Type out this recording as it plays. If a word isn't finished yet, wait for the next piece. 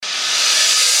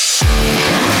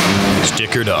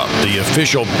Stickered Up, the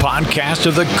official podcast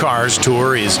of the Cars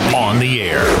Tour, is on the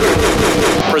air.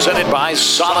 Presented by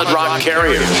Solid Rock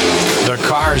Carriers. The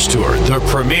Cars Tour, the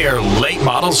premier late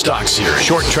model stock series.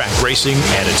 Short track racing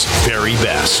at its very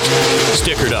best.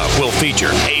 Stickered Up will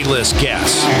feature A-list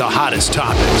guests, the hottest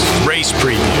topics, race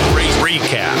previews, race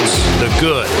recaps, the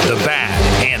good, the bad,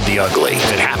 and the ugly.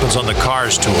 If it happens on the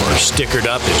Cars Tour, Stickered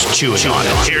Up is chewing on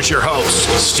it. Here's your host,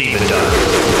 Stephen Dunn.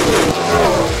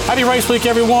 Happy Race Week,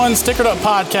 everyone. Stickered Up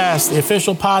Podcast, the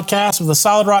official podcast of the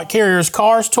Solid Rock Carriers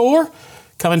Cars Tour,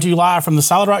 coming to you live from the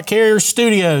Solid Rock Carriers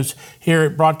studios here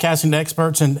at Broadcasting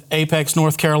Experts in Apex,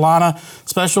 North Carolina.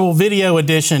 Special video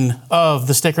edition of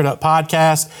the Stickered Up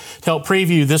Podcast to help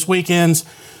preview this weekend's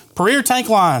Career Tank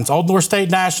Lines Old North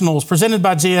State Nationals presented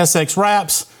by GSX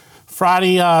Wraps.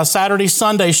 Friday, Saturday,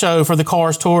 Sunday show for the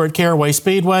Cars Tour at Caraway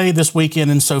Speedway this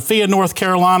weekend in Sophia, North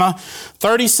Carolina.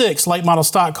 36 late model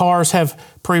stock cars have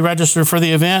pre-registered for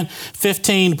the event.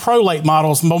 15 pro late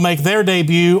models will make their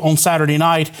debut on Saturday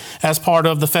night as part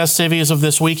of the festivities of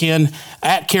this weekend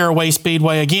at Caraway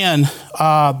Speedway. Again,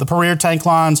 the Career Tank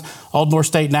Lines Old North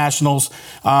State Nationals.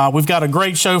 We've got a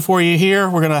great show for you here.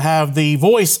 We're going to have the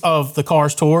voice of the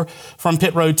Cars Tour from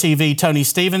Pit Road TV, Tony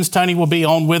Stevens. Tony will be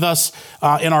on with us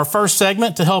in our first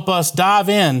segment to help us dive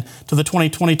in to the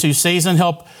 2022 season,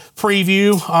 help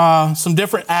preview some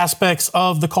different aspects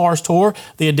of the Cars Tour,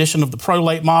 the addition of the pro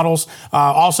late models.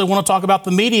 Also want to talk about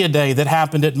the media day that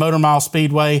happened at Motor Mile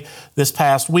Speedway this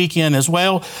past weekend as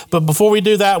well. But before we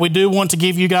do that, we do want to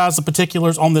give you guys the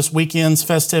particulars on this weekend's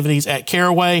festivities at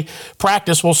Caraway.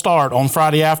 Practice will start on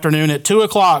Friday afternoon at 2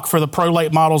 o'clock for the pro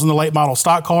late models and the late model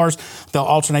stock cars. They'll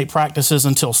alternate practices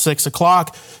until 6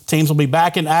 o'clock. Teams will be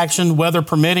back in action, weather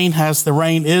permitting, as the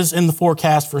rain is in the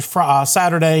forecast for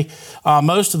Saturday.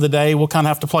 Most of the day, we'll kind of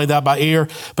have to play that by ear.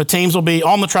 But teams will be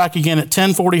on the track again at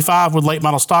 10:45 with late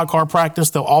model stock car practice.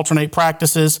 They'll alternate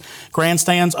practices.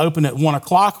 Grandstands open at 1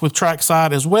 o'clock with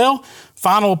trackside as well.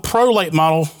 Final pro late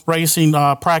model racing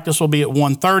practice will be at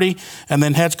 1:30, and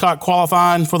then Hedgecock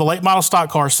qualifying for the late model stock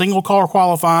car single car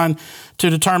qualifying to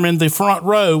determine the front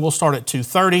row will start at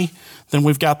 2:30. Then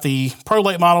we've got the pro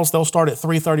late models. They'll start at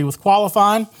 3:30 with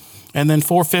qualifying. And then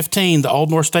 4:15, the Old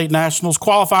North State Nationals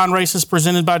qualifying races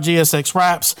presented by GSX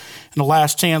Wraps and the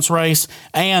last chance race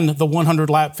and the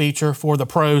 100-lap feature for the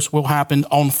pros will happen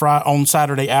on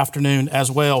Saturday afternoon as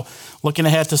well. Looking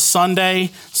ahead to Sunday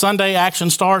action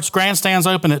starts. Grandstands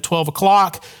open at 12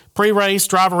 o'clock. Pre-race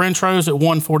driver intros at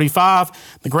 1:45.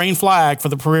 The green flag for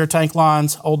the Career Tank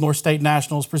Lines Old North State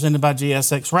Nationals presented by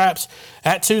GSX Wraps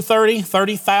at 2:30.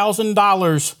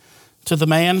 $30,000 to the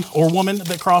man or woman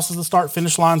that crosses the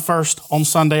start-finish line first on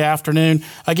Sunday afternoon.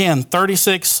 Again,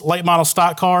 36 late model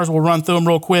stock cars. We'll run through them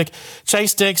real quick.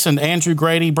 Chase Dixon, Andrew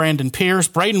Grady, Brandon Pierce,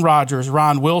 Braden Rogers,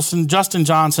 Ryan Wilson, Justin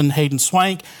Johnson, Hayden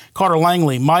Swank, Carter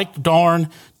Langley, Mike Dorn,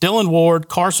 Dylan Ward,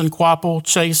 Carson Quapple,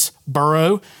 Chase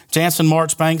Burrow, Jansen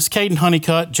Marchbanks, Caden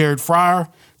Honeycutt, Jared Fryer,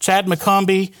 Chad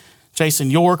McCombie, Jason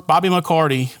York, Bobby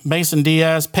McCarty, Mason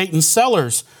Diaz, Peyton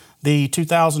Sellers, the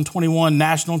 2021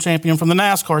 national champion from the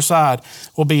NASCAR side,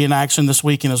 will be in action this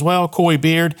weekend as well. Coy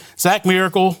Beard, Zach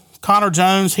Miracle, Connor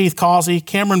Jones, Heath Causey,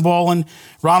 Cameron Boland,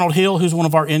 Ronald Hill, who's one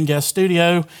of our in-guest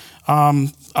studio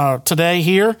today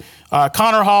here.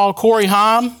 Connor Hall, Corey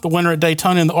Heim, the winner at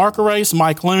Daytona in the ARCA race,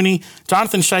 Mike Looney,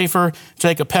 Jonathan Schaefer,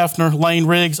 Jacob Hefner, Layne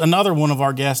Riggs, another one of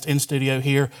our guests in studio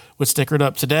here with Stickered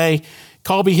Up today.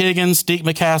 Colby Higgins, Deke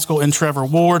McCaskill, and Trevor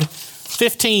Ward.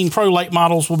 15 pro late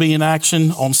models will be in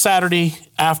action on Saturday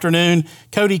afternoon.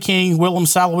 Cody King, Willem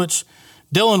Salowich,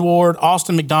 Dylan Ward,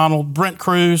 Austin McDonald, Brent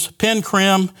Cruz, Penn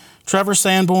Krim, Trevor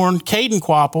Sanborn, Caden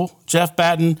Quapple, Jeff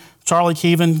Batten, Charlie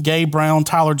Keevan, Gabe Brown,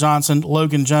 Tyler Johnson,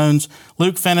 Logan Jones,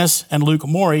 Luke Finnis, and Luke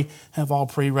Morey have all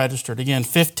pre-registered. Again,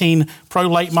 15 pro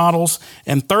late models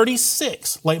and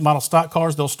 36 late model stock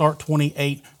cars. They'll start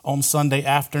 28 on Sunday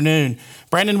afternoon.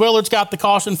 Brandon Willard's got the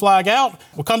caution flag out.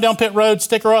 We'll come down pit road,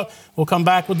 sticker up. We'll come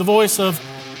back with the voice of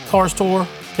Cars Tour,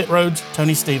 Pit Road's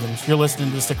Tony Stevens. You're listening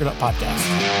to the Stickered Up Podcast.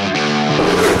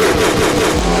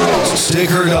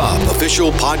 Stickered Up,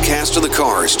 official podcast of the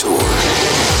Cars Tour.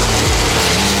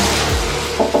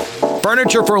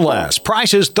 Furniture for less.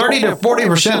 Prices 30 to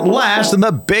 40% less than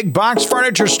the big box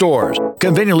furniture stores.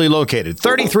 Conveniently located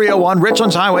 3301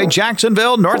 Richlands Highway,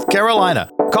 Jacksonville, North Carolina.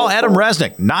 Call Adam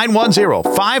Resnick,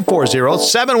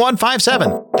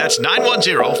 910-540-7157. That's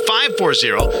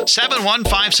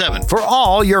 910-540-7157 for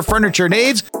all your furniture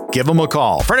needs. Give them a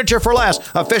call. Furniture for Less,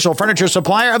 official furniture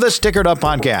supplier of the Stickered Up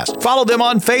podcast. Follow them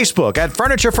on Facebook at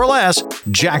Furniture for Less,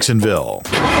 Jacksonville.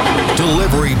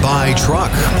 Delivery by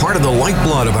truck, part of the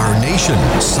lifeblood of our nation.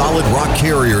 Solid Rock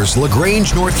Carriers,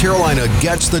 LaGrange, North Carolina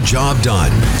gets the job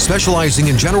done, specializing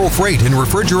in general freight and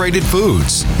refrigerated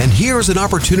foods. And here's an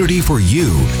opportunity for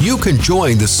you. You can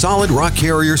join the Solid Rock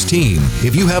Carriers team.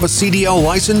 If you have a CDL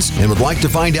license and would like to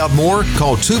find out more,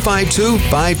 call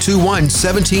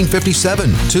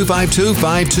 252-521-1757.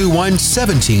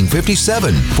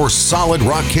 252-521-1757 for Solid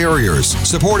Rock Carriers,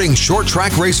 supporting short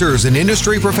track racers and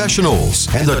industry professionals,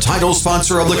 and the title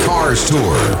sponsor of the Cars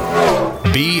Tour.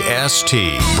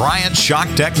 BST, Bryant Shock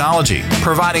Technology,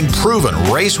 providing proven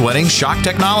race-winning shock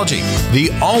technology. The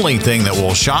only thing that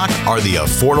will shock are the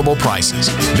affordable prices.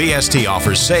 BST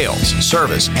offers sales,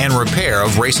 service, and repair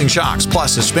of racing shocks,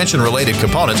 plus suspension-related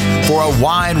components for a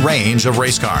wide range of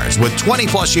race cars. With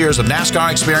 20-plus years of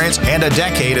NASCAR experience and a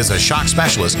decade as a shock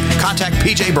specialist, contact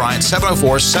PJ Bryant,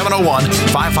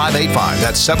 704-701-5585.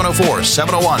 That's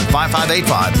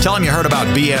 704-701-5585. Tell him you heard about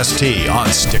BST on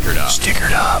Stickered Up.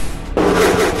 Stickered Up.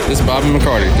 This is Bobby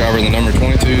McCarty, driver of the number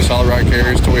 22 Solid Rock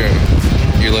Carriers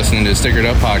Toyota. You're listening to Stickered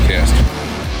Up Podcast.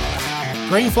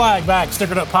 Green flag back,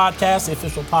 Stickered Up Podcast, the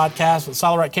official podcast with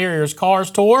Solid Rock Carriers Cars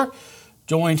Tour.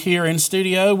 Joined here in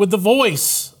studio with the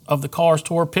voice of the Cars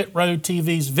Tour, Pit Road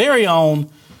TV's very own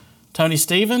Tony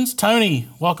Stevens. Tony,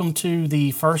 welcome to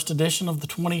the first edition of the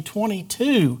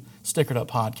 2022 Stickered Up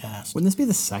Podcast. Wouldn't this be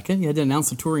the second? You had to announce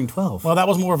the Touring 12. Well, that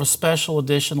was more of a special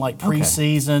edition, like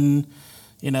preseason,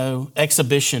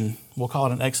 exhibition. We'll call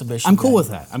it an exhibition. I'm cool with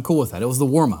that. It was the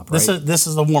warm-up, right? This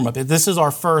is the warm-up. This is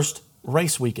our first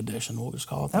race week edition, we'll just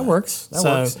call it that. That works. That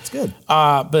works. It's good.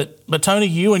 But Tony,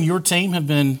 you and your team have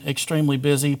been extremely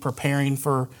busy preparing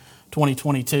for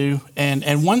 2022.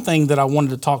 And one thing that I wanted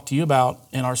to talk to you about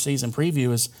in our season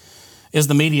preview is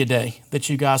the media day that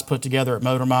you guys put together at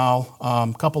Motor Mile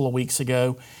a couple of weeks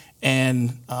ago,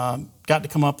 and got to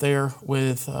come up there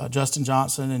with Justin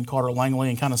Johnson and Carter Langley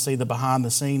and kind of see the behind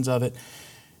the scenes of it.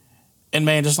 And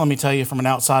man, just let me tell you from an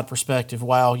outside perspective,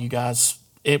 wow, you guys,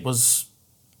 it was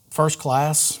first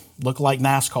class, looked like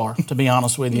NASCAR, to be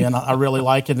honest with you. And I really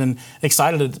like it and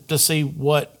excited to see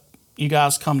what you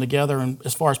guys come together and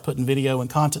as far as putting video and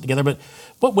content together. But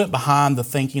what went behind the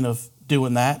thinking of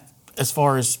doing that as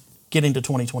far as getting to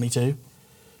 2022?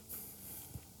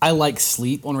 I like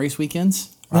sleep on race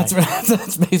weekends. Right.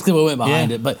 That's basically what went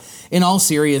behind it. But in all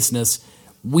seriousness,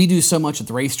 we do so much at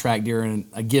the racetrack during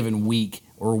a given week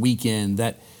or weekend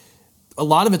that a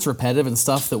lot of it's repetitive and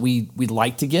stuff that we'd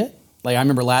like to get. Like I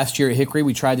remember last year at Hickory,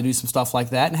 we tried to do some stuff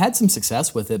like that and had some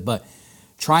success with it, but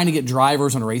trying to get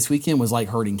drivers on a race weekend was like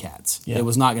herding cats. Yeah. It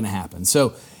was not going to happen.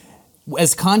 So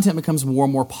as content becomes more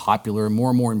and more popular and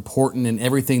more important in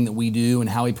everything that we do and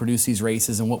how we produce these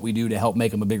races and what we do to help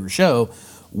make them a bigger show,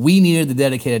 we needed the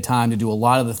dedicated time to do a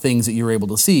lot of the things that you were able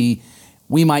to see.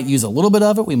 We might use a little bit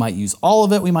of it, we might use all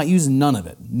of it, we might use none of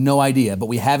it. No idea, but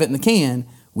we have it in the can.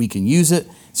 We can use it.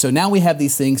 So now we have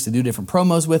these things to do different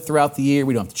promos with throughout the year.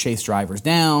 We don't have to chase drivers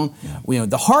down. Yeah.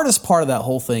 The hardest part of that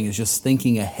whole thing is just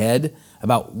thinking ahead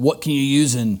about what can you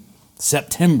use in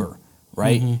September,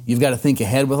 right? Mm-hmm. You've got to think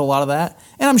ahead with a lot of that.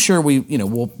 And I'm sure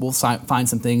we'll find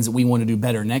some things that we want to do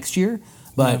better next year.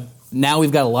 But now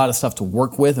we've got a lot of stuff to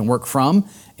work with and work from.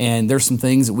 And there's some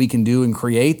things that we can do and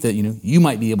create that you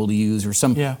might be able to use, or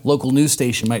some local news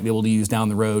station might be able to use down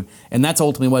the road. And that's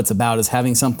ultimately what it's about, is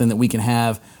having something that we can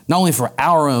have not only for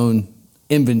our own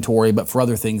inventory, but for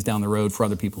other things down the road for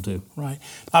other people too. Right.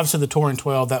 Obviously the Touring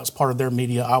 12, that was part of their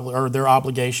media or their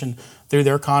obligation through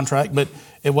their contract, but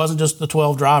it wasn't just the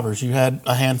 12 drivers. You had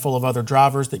a handful of other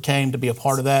drivers that came to be a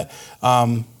part of that.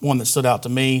 One that stood out to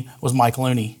me was Mike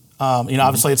Looney.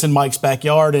 Obviously it's in Mike's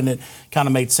backyard and it kind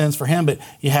of made sense for him, but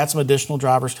you had some additional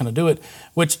drivers kind of do it,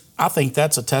 which I think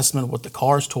that's a testament of what the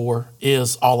Cars Tour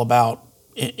is all about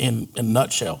in a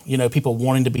nutshell. People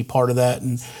wanting to be part of that.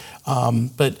 And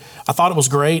but I thought it was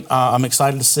great. I'm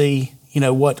excited to see,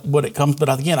 what it comes. But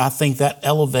again, I think that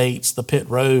elevates the Pit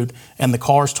Road and the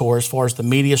Cars Tour as far as the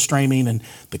media streaming and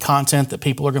the content that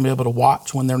people are going to be able to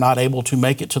watch when they're not able to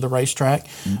make it to the racetrack,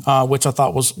 which I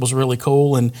thought was really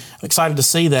cool. And I'm excited to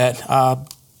see that.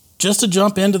 Just to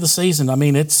jump into the season, I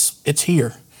mean, it's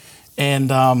here.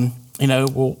 And,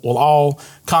 we'll all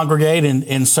congregate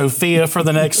in Sophia for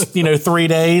the next, 3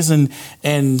 days and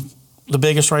the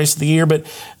biggest race of the year. But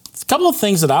a couple of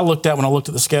things that I looked at when I looked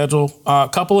at the schedule, a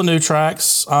couple of new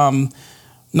tracks,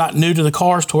 not new to the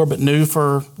Cars Tour, but new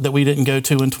that we didn't go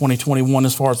to in 2021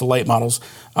 as far as the late models.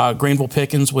 Greenville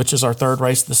Pickens, which is our third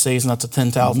race of the season. That's a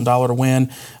 $10,000 to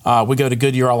win. We go to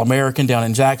Goodyear All-American down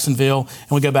in Jacksonville,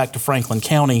 and we go back to Franklin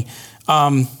County.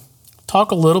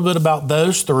 Talk a little bit about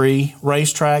those 3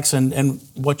 racetracks and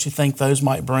what you think those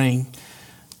might bring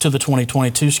to the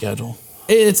 2022 schedule.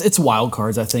 It's wild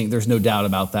cards, I think. There's no doubt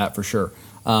about that for sure.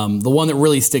 The one that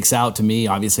really sticks out to me,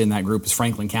 obviously, in that group is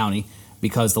Franklin County,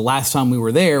 because the last time we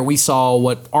were there, we saw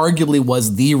what arguably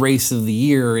was the race of the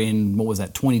year in,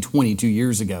 2020, 2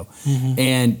 years ago.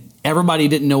 And everybody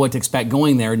didn't know what to expect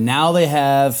going there. Now they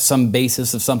have some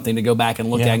basis of something to go back and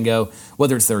look at and go,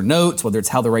 whether it's their notes, whether it's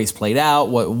how the race played out,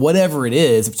 whatever it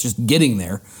is, it's just getting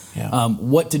there,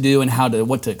 what to do and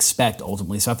what to expect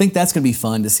ultimately. So I think that's going to be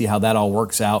fun to see how that all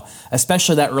works out,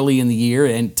 especially that early in the year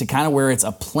and to kind of where it's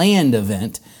a planned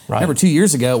event. Remember 2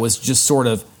 years ago, it was just sort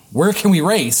of, where can we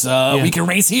race? We can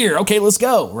race here. Okay, let's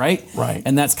go, right? Right.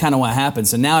 And that's kind of what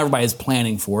happens. So now everybody's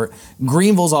planning for it.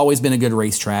 Greenville's always been a good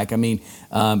racetrack. I mean,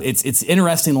 it's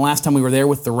interesting. The last time we were there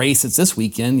with the race, it's this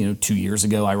weekend, 2 years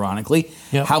ago, ironically,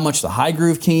 how much the high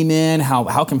groove came in,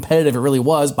 how competitive it really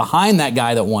was behind that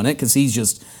guy that won it, because he's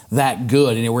just that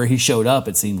good. And where he showed up,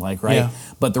 it seemed like, right?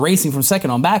 But the racing from second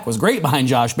on back was great behind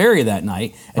Josh Berry that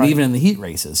night, and even in the heat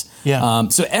races.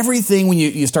 So everything, when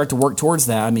you start to work towards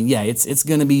that, I mean, it's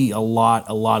going to be a lot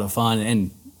of fun,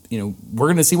 and we're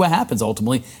going to see what happens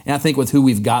ultimately. And I think with who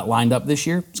we've got lined up this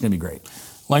year, it's going to be great.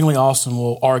 Langley Austin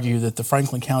will argue that the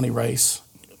Franklin County race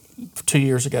 2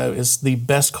 years ago is the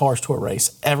best Cars Tour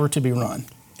race ever to be run,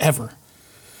 ever.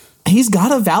 He's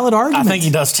got a valid argument. I think he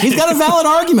does too. He's got a valid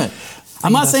argument.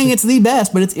 I'm not saying it's the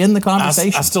best, but it's in the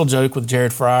conversation. I still joke with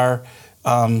Jared Fryer,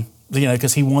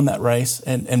 because he won that race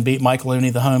and beat Mike Looney,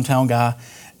 the hometown guy.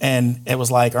 And it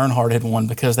was like Earnhardt had won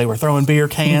because they were throwing beer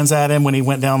cans at him when he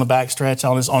went down the backstretch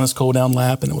on his cool down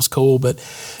lap, and it was cool. But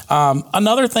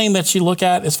another thing that you look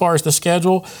at as far as the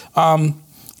schedule,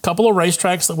 couple of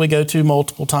racetracks that we go to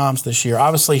multiple times this year.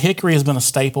 Obviously, Hickory has been a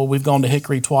staple. We've gone to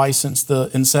Hickory twice since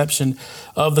the inception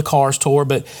of the Cars Tour,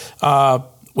 but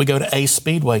we go to Ace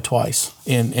Speedway twice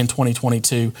in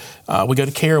 2022. We go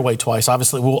to Caraway twice.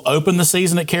 Obviously, we'll open the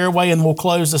season at Caraway and we'll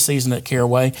close the season at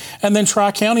Caraway. And then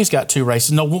Tri-County's got 2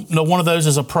 races. No one of those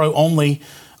is a pro-only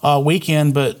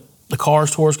weekend, but the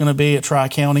Cars Tour is going to be at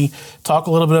Tri-County. Talk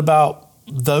a little bit about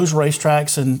those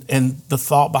racetracks and the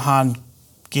thought behind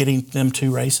getting them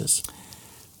 2 races.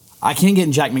 I can't get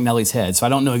in Jack McNally's head, so I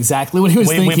don't know exactly what he was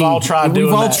thinking. We've all tried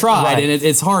doing that. We've all tried, right. and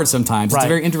it's hard sometimes. It's a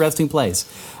very interesting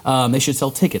place. They should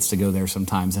sell tickets to go there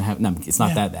sometimes. And no, it's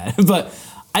not that bad. But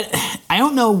I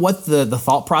don't know what the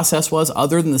thought process was,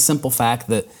 other than the simple fact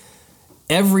that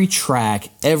every track,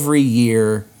 every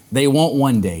year, they want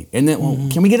one date. And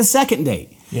then, can we get a second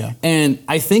date? Yeah. And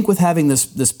I think with having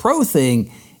this pro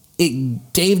thing,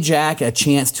 it gave Jack a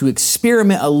chance to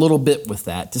experiment a little bit with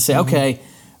that, to say, okay,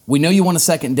 we know you want a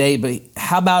second date, but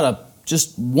how about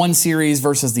just one series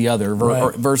versus the other,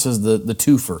 versus the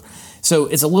twofer? So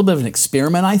it's a little bit of an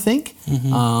experiment, I think.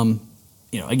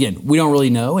 Again, we don't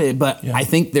really know, but I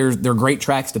think they're great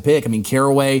tracks to pick. I mean,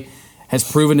 Caraway has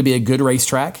proven to be a good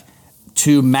racetrack.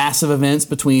 2 massive events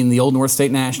between the Old North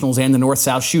State Nationals and the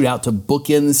North-South Shootout to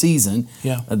bookend the season.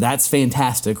 That's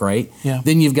fantastic, right?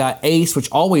 Then you've got Ace, which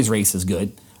always races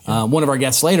good. One of our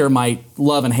guests later might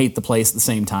love and hate the place at the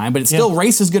same time, but it still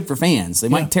races good for fans. They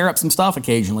might tear up some stuff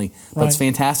occasionally, but it's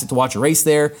fantastic to watch a race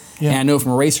there. And I know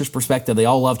from a racer's perspective, they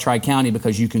all love Tri-County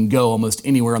because you can go almost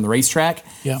anywhere on the racetrack.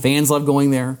 Fans love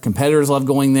going there. Competitors love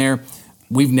going there.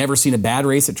 We've never seen a bad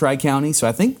race at Tri-County, so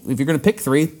I think if you're going to pick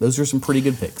 3, those are some pretty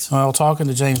good picks. Well, talking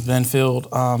to James Benfield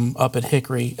up at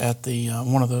Hickory at the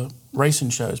one of the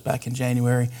racing shows back in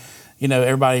January,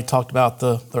 everybody talked about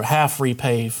the half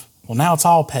repave. Well, now it's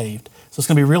all paved. So it's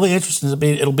going to be really interesting.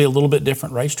 It'll be a little bit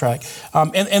different racetrack.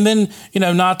 And then,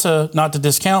 not to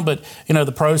discount, but,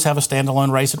 the pros have a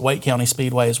standalone race at Wake County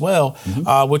Speedway as well,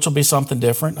 which will be something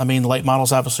different. I mean, late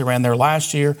models obviously ran there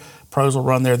last year. Pros will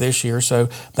run there this year. So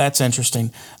that's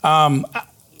interesting. The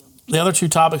other 2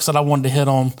 topics that I wanted to hit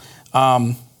on,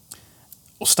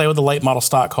 we'll stay with the late model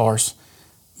stock cars.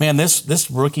 Man,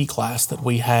 this rookie class that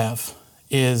we have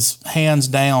is hands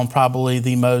down probably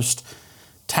the most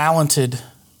talented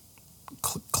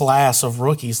class of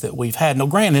rookies that we've had. Now,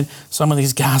 granted, some of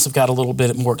these guys have got a little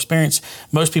bit more experience.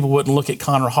 Most people wouldn't look at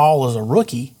Connor Hall as a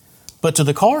rookie, but to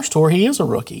the Cars Tour, he is a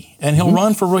rookie, and he'll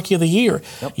run for Rookie of the Year.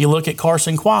 You look at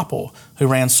Carson Quapple, who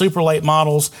ran super late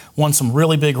models, won some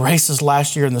really big races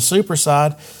last year in the super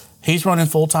side. He's running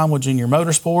full-time with Junior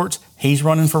Motorsports. He's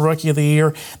running for Rookie of the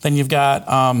Year. Then you've got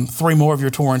 3 more of your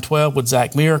Touring 12 with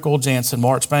Zach Miracle, Jansen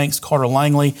Marchbanks, Carter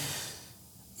Langley.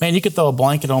 Man, you could throw a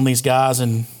blanket on these guys,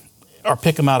 and or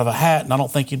pick them out of a hat, and I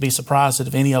don't think you'd be surprised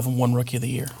if any of them won Rookie of the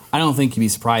Year. I don't think you'd be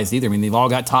surprised either. I mean, they've all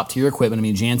got top-tier equipment. I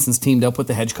mean, Jansen's teamed up with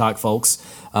the Hedgecock folks.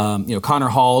 Connor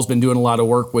Hall's been doing a lot of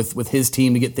work with his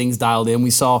team to get things dialed in.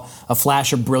 We saw a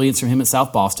flash of brilliance from him at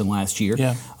South Boston last year.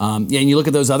 Yeah. And you look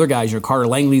at those other guys. Carter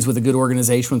Langley's with a good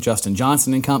organization with Justin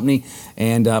Johnson and company.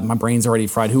 And my brain's already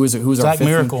fried. Who's our Zach fifth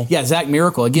Miracle. one? Yeah, Zach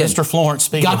Miracle. Again, Mr. Florence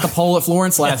Speedway. Got the pole at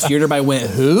Florence last year. Everybody went,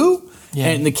 who? Yeah.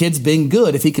 And the kid's been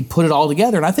good if he could put it all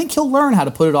together. And I think he'll learn how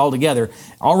to put it all together.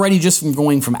 Already just from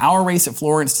going from our race at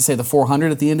Florence to, say, the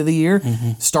 400 at the end of the year,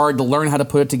 started to learn how to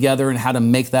put it together and how to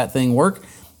make that thing work.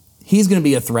 He's going to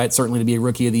be a threat, certainly, to be a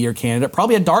Rookie of the Year candidate.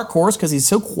 Probably a dark horse because he's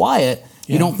so quiet.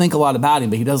 You don't think a lot about him,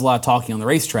 but he does a lot of talking on the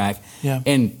racetrack. Yeah.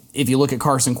 And if you look at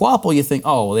Carson Quapple, you think,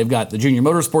 oh, well, they've got the junior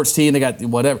motorsports team, they got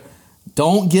whatever.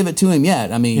 Don't give it to him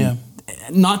yet. I mean,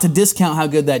 not to discount how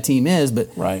good that team is,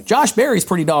 but Josh Berry's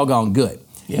pretty doggone good.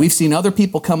 Yeah. We've seen other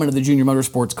people come into the junior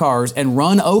motorsports cars and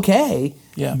run okay,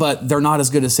 but they're not as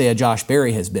good as, say, a Josh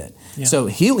Berry has been. Yeah. So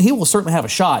he will certainly have a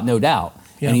shot, no doubt.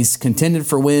 Yeah. And he's contended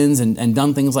for wins and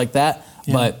done things like that.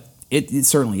 Yeah. But it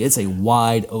certainly, it's a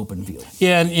wide open field.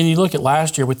 Yeah, and you look at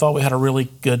last year, we thought we had a really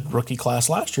good rookie class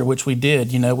last year, which we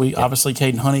did. We obviously,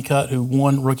 Caden Honeycutt, who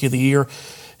won Rookie of the Year,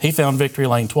 he found victory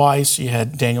lane twice. You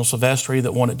had Daniel Silvestri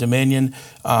that won at Dominion.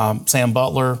 Sam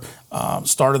Butler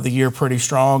started the year pretty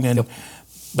strong.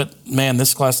 But, man,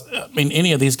 this class, I mean,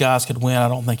 any of these guys could win. I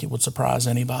don't think it would surprise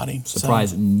anybody.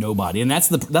 Surprise nobody. And that's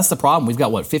the problem. We've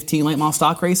got, 15 late model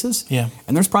stock races? Yeah.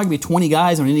 And there's probably 20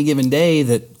 guys on any given day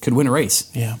that could win a race.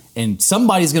 Yeah. And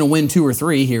somebody's going to win 2 or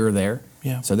 3 here or there.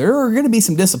 Yeah. So there are going to be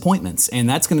some disappointments. And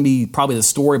that's going to be probably the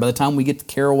story by the time we get to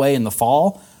Caraway in the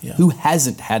fall. Yeah. Who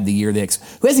hasn't had the year who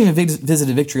hasn't even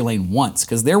visited victory lane once?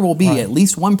 Because there will be at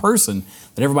least one person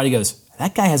that everybody goes,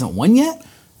 that guy hasn't won yet?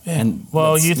 Yeah. And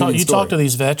well, you talk to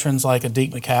these veterans like a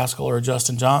Deke McCaskill or a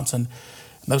Justin Johnson,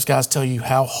 and those guys tell you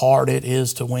how hard it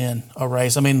is to win a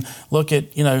race. I mean, look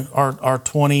at our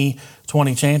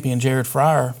 2020 champion Jared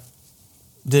Fryer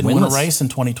didn't win a race in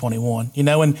 2021.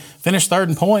 And finished third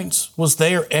in points, was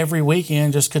there every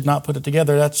weekend, just could not put it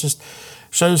together. That's just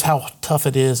shows how tough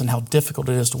it is and how difficult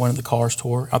it is to win at the Cars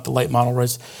Tour at the late model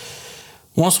race.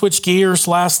 Want to switch gears?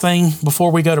 Last thing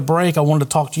before we go to break, I wanted to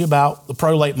talk to you about the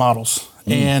pro late models.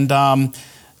 And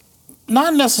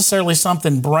not necessarily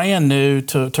something brand new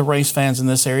to race fans in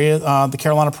this area. The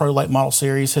Carolina Pro Late Model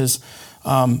Series has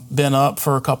been up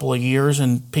for a couple of years,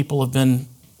 and people have been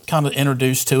kind of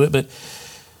introduced to it. But,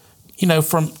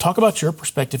 talk about your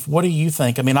perspective. What do you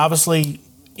think? I mean, obviously,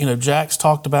 Jack's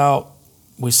talked about,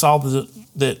 we saw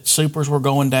that supers were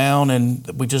going down and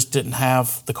we just didn't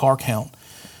have the car count.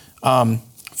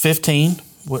 15,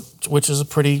 which is a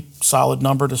pretty solid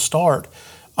number to start.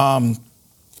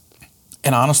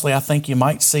 And honestly, I think you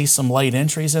might see some late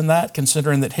entries in that,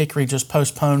 considering that Hickory just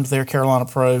postponed their Carolina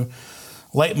Pro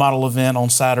late model event on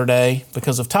Saturday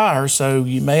because of tires. So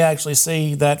you may actually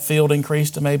see that field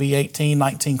increase to maybe 18,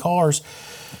 19 cars.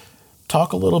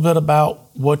 Talk a little bit about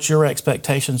what your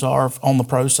expectations are on the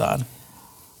pro side.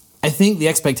 I think the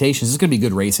expectations is going to be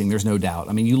good racing. There's no doubt.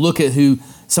 I mean, you look at who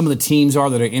some of the teams are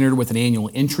that are entered with an annual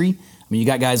entry. I mean, you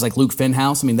got guys like Luke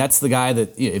Fenhouse. I mean, that's the guy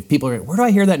that, if people are, where do I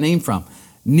hear that name from?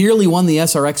 Nearly won the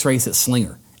SRX race at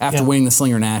Slinger after winning the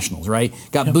Slinger Nationals, right?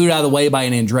 Got booted out of the way by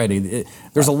an Andretti.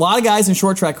 There's a lot of guys in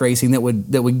short track racing that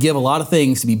would give a lot of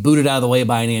things to be booted out of the way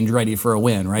by an Andretti for a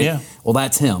win, right? Yeah. Well,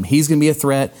 that's him. He's going to be a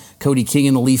threat. Cody King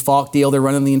and the Lee Falk deal, they're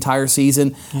running the entire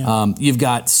season. Yeah. You've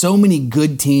got so many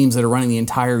good teams that are running the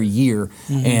entire year.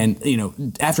 Mm-hmm.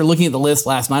 And, after looking at the list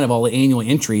last night of all the annual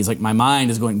entries, like my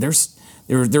mind is going, there's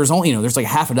only, there's like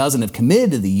half a dozen have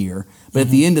committed to the year. But at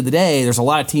the end of the day, there's a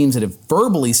lot of teams that have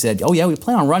verbally said, oh, yeah, we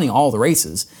plan on running all the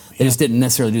races. They just didn't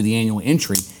necessarily do the annual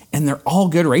entry. And they're all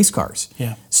good race cars.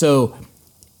 Yeah. So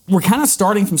we're kind of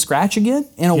starting from scratch again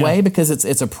in a way because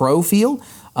it's a pro field.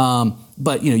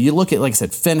 But, you look at, like I said,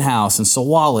 Fenhouse and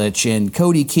Sawalich and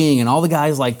Cody King and all the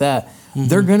guys like that. Mm-hmm.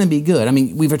 They're going to be good. I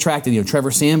mean, we've attracted,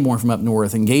 Trevor Sanborn from up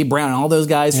north and Gabe Brown and all those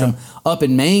guys from up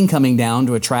in Maine coming down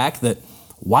to a track that,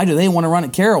 why do they want to run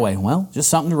at Caraway? Well, just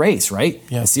something to race, right?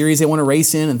 Yeah. A series they want to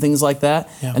race in and things like that.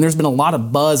 Yeah. And there's been a lot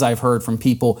of buzz I've heard from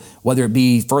people, whether it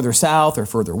be further south or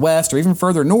further west or even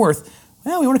further north.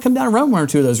 Well, we want to come down and run one or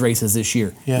two of those races this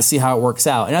year to see how it works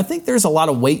out. And I think there's a lot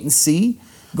of wait and see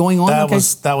going on.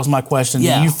 That was my question.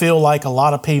 Yeah. Do you feel like a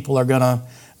lot of people are going to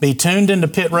be tuned into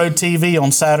Pit Road TV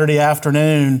on Saturday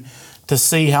afternoon to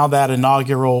see how that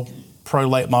inaugural pro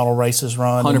late model race is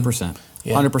run? 100%.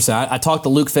 Yeah. 100%. I talked to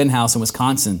Luke Fenhouse in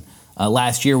Wisconsin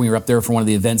last year when we were up there for one of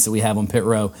the events that we have on Pit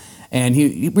Row. And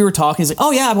we were talking. He's like,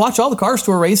 oh, yeah, I'd watch all the Cars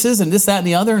Tour races and this, that, and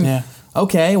the other. And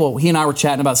Okay, well, he and I were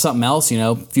chatting about something else,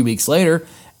 a few weeks later,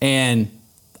 and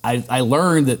I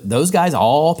learned that those guys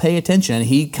all pay attention.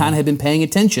 He kind of had been paying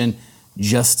attention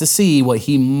just to see what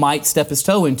he might step his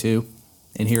toe into,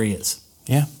 and here he is.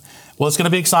 Yeah. Well, it's going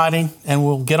to be exciting, and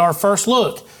we'll get our first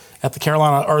look at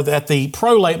at the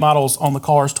pro late models on the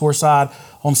Cars Tour side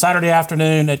on Saturday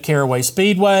afternoon at Caraway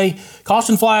Speedway.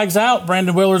 Caution flags out.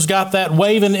 Brandon Willer's got that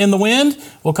waving in the wind.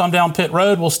 We'll come down pit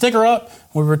road. We'll sticker up.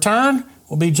 When we return,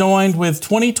 we'll be joined with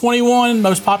 2021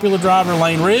 most popular driver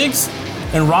Layne Riggs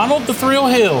and Ronald the Thrill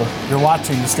Hill. You're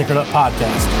watching the Stickered Up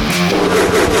Podcast.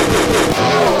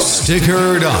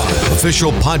 Stickered Up,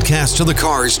 official podcast of the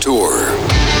Cars Tour.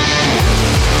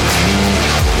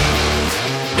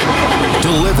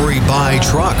 Delivery by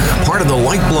truck, part of the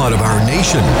lifeblood of our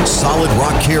nation. Solid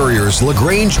Rock Carriers,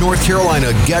 LaGrange, North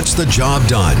Carolina gets the job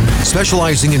done,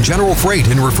 specializing in general freight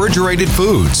and refrigerated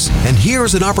foods. And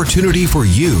here's an opportunity for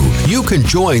you. You can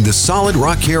join the Solid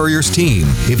Rock Carriers team.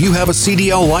 If you have a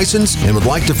CDL license and would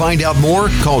like to find out more,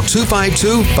 call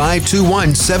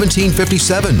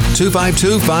 252-521-1757,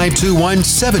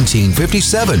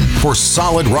 252-521-1757 for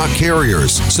Solid Rock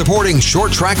Carriers, supporting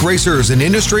short track racers and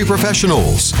industry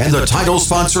professionals, and the title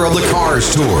sponsor of the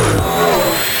Cars Tour.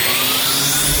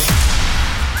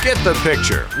 Get the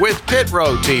picture with Pit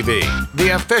Road TV, the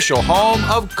official home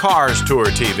of Cars Tour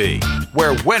TV,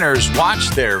 where winners watch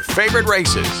their favorite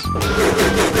races.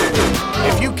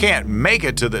 If you can't make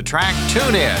it to the track,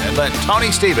 tune in and let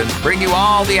Tony Stevens bring you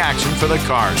all the action for the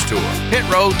Cars Tour. Pit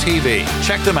Road TV.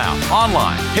 Check them out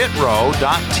online,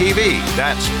 pitrow.tv.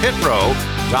 That's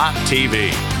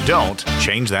pitrow.tv. Don't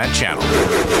change that channel.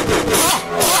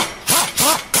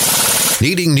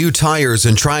 Needing new tires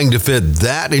and trying to fit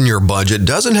that in your budget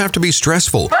doesn't have to be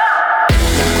stressful.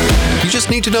 You just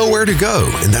need to know where to go,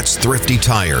 and that's Thrifty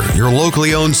Tire, your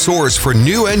locally owned source for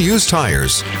new and used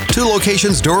tires. 2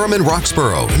 locations, Durham and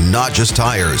Roxborough, and not just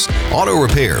tires. Auto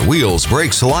repair, wheels,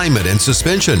 brakes, alignment, and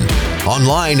suspension.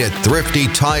 Online at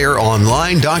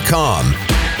thriftytireonline.com.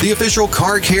 The official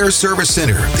car care service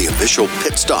center, the official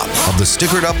pit stop of the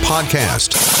Stickered Up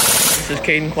Podcast. This is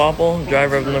Caden Quapple,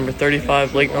 driver of the number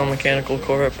 35 Lake Non-Mechanical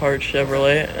Corvette Parts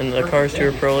Chevrolet and the Cars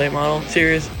Tour Pro Late Model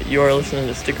Series. You are listening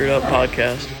to Stickered Up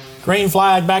Podcast. Green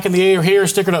flag back in the air here,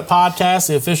 Stickered Up Podcast,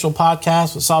 the official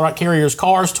podcast with Solid Rock Carriers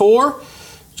Cars Tour.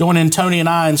 Joining Tony and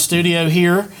I in studio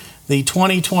here, the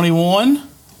 2021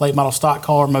 late model stock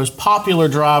car most popular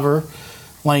driver,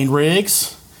 Layne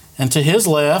Riggs. And to his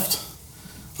left,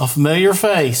 a familiar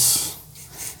face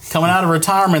coming out of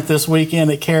retirement this weekend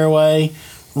at Caraway,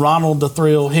 Ronald the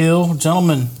Thrill Hill.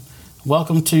 Gentlemen,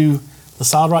 welcome to the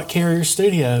Solid Rock Carriers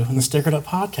studio and the Stickered Up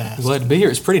Podcast. Glad to be here.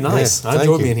 It's pretty nice. Yeah, I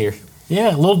enjoy being here.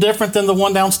 Yeah, a little different than the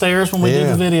one downstairs when we do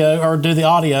the video or do the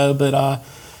audio, but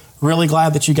really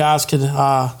glad that you guys could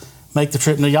make the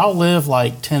trip. Now, y'all live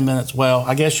like 10 minutes. Well,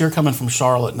 I guess you're coming from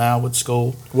Charlotte now with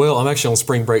school. Well, I'm actually on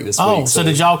spring break this week. Oh, so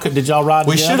did y'all ride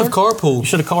We together? should have carpooled. You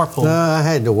should have carpooled. No, I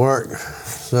had to work,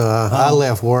 so I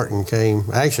left work and came.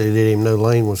 I actually didn't even know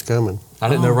Layne was coming. I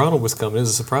didn't know Ronald was coming. It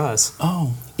was a surprise.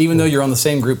 Oh. Even though you're on the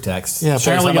same group text. Yeah,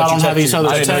 apparently y'all don't have each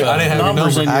other's I didn't have your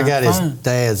numbers number. in your I got his phone.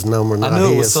 dad's number, not I knew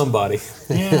it his. was somebody.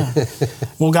 Yeah.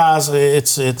 Well, guys,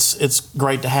 it's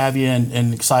great to have you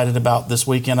and excited about this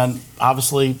weekend. And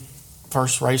obviously,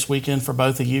 first race weekend for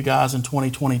both of you guys in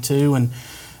 2022. And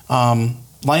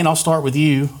Layne, I'll start with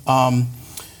you.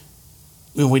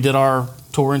 We did our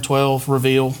Tour in 12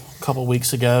 reveal a couple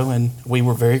weeks ago, and we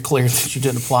were very clear that you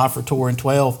didn't apply for Tour in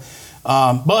 12.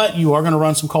 But you are going to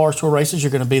run some Cars Tour races.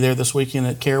 You're going to be there this weekend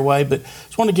at Caraway. But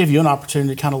just want to give you an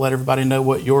opportunity to kind of let everybody know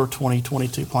what your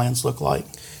 2022 plans look like.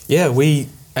 Yeah, we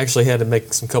actually had to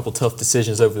make some couple tough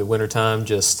decisions over the wintertime,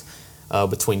 just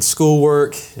between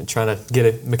schoolwork and trying to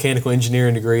get a mechanical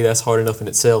engineering degree. That's hard enough in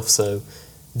itself. So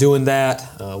doing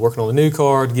that, working on the new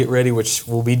car to get ready, which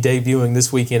will be debuting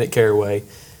this weekend at Caraway.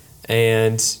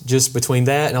 And just between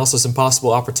that and also some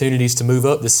possible opportunities to move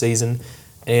up this season,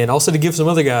 and also to give some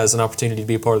other guys an opportunity to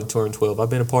be a part of the Tour in 12. I've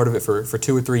been a part of it for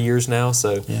 2 or 3 years now,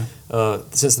 so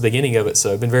since the beginning of it.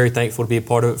 So I've been very thankful to be a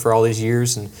part of it for all these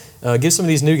years, and give some of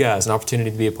these new guys an opportunity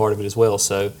to be a part of it as well.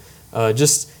 So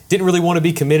just didn't really want to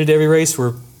be committed to every race.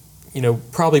 We're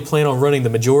probably plan on running the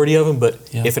majority of them, but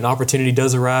if an opportunity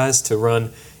does arise to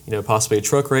run possibly a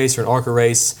truck race or an ARCA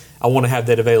race, I want to have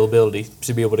that availability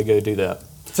to be able to go do that.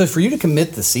 So for you to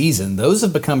commit the season, those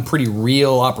have become pretty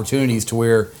real opportunities to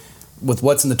where with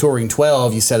what's in the Touring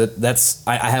 12, you said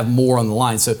I have more on the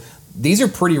line. So these are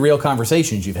pretty real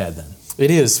conversations you've had then.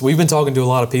 It is. We've been talking to a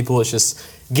lot of people. It's just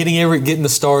getting the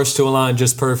stars to align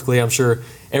just perfectly. I'm sure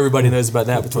everybody knows about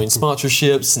that between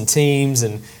sponsorships and teams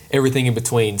and everything in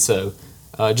between. So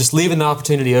just leaving the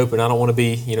opportunity open. I don't want to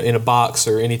be in a box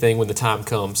or anything when the time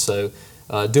comes. So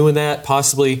doing that,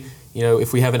 possibly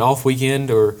if we have an off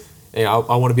weekend, or I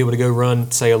want to be able to go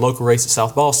run, say, a local race at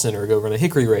South Boston, or go run a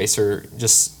Hickory race, or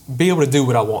just be able to do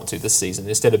what I want to this season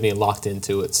instead of being locked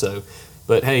into it. So,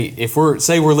 but hey, if we're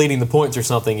leading the points or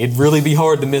something, it'd really be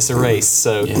hard to miss a race.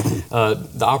 So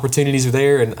the opportunities are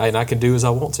there, and I can do as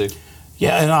I want to.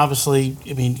 Yeah, and obviously,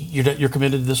 I mean, you're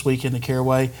committed this weekend at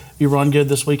Caraway. You run good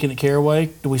this weekend at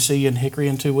Caraway. Do we see you in Hickory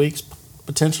in 2 weeks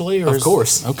potentially? Or of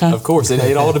course. Okay. Of course.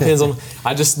 It all depends on.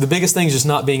 The biggest thing is just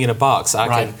not being in a box.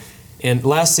 And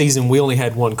last season we only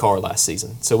had one car last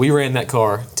season, so we ran that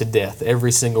car to death.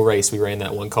 Every single race we ran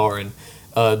that one car, and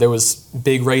there was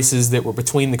big races that were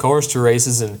between the Cars Tour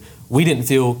races, and we didn't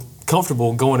feel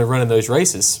comfortable going and running those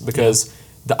races because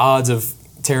the odds of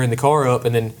tearing the car up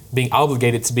and then being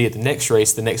obligated to be at the next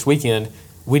race the next weekend,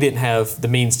 we didn't have the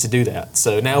means to do that.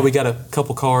 So now we got a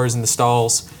couple cars in the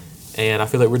stalls, and I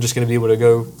feel like we're just going to be able to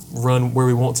go run where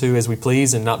we want to as we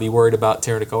please and not be worried about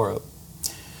tearing the car up.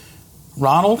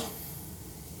 Ronald,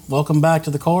 welcome back to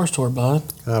the Cars Tour, bud.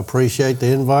 I appreciate the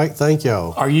invite. Thank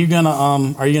y'all. Are you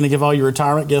gonna give all your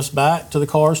retirement gifts back to the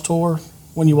Cars Tour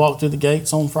when you walk through the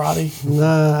gates on Friday?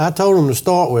 No, I told them to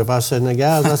start with. I said, "Now,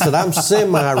 guys," I'm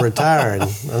semi-retiring.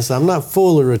 I said, I'm not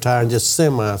fully retiring, just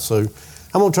semi. So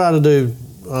I'm going to try to do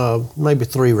maybe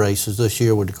 3 races this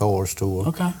year with the Cars Tour.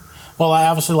 Okay. Well,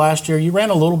 obviously last year you ran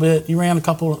a little bit. You ran a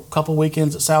couple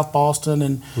weekends at South Boston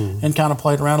and kind of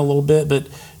played around a little bit. But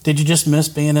did you just miss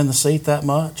being in the seat that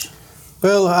much?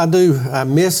 Well, I do. I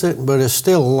miss it, but there's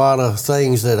still a lot of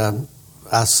things that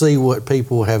I see what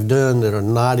people have done that are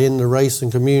not in the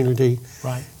racing community.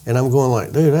 Right. And I'm going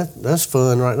like, dude, that's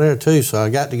fun right there too. So I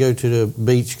got to go to the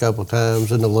beach a couple of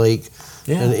times in the lake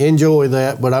and enjoy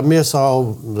that. But I miss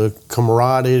all the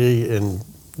camaraderie and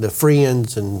the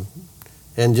friends and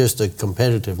just the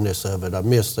competitiveness of it. I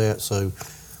miss that. So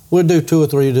we'll do 2 or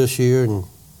 3 this year and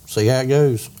see how it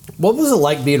goes. What was it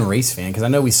like being a race fan? Because I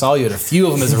know we saw you at a few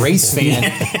of them as a race fan.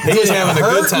 He was having a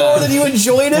good time more than you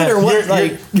enjoyed it, or what?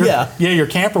 Your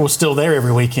camper was still there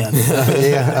every weekend.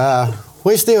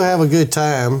 We still have a good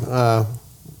time.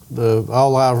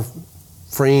 All our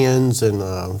friends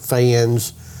and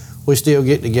fans, we still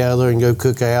get together and go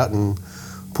cook out and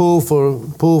pull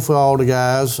for all the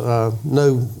guys.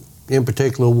 No, in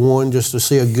particular one, just to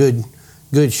see a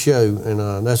good show,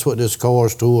 and that's what this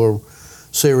Cars Tour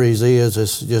series is.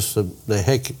 It's just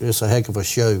it's a heck of a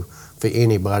show for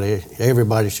anybody.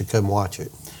 Everybody should come watch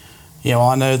it. Yeah, well,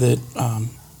 I know that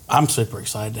I'm super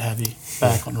excited to have you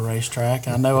back on the racetrack.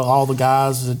 I know all the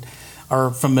guys that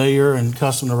are familiar and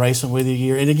accustomed to racing with you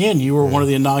here. And again, you were one of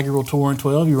the inaugural Tour in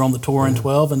 12. You were on the Tour in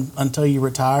 12 and until you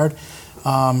retired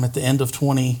at the end of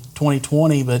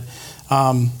 2020. But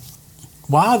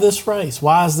why this race?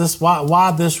 Why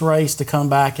this race to come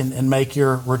back and make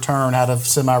your return out of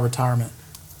semi-retirement?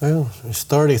 Well, it's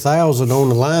 30,000 on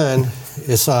the line.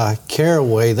 It's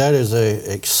Caraway. That is an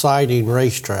exciting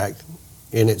racetrack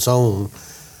in its own.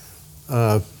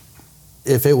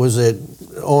 If it was at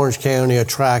Orange County or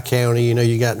Tri-County,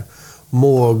 you got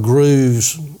more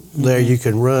grooves there you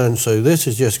can run. So this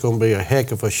is just going to be a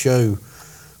heck of a show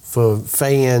for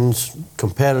fans,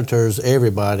 competitors,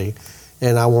 everybody.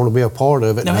 And I want to be a part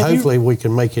of it. Now, and hopefully we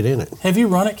can make it in it. Have you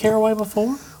run at Caraway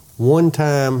before? One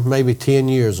time, maybe 10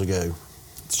 years ago.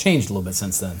 It's changed a little bit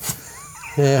since then.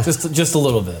 Yeah. Just a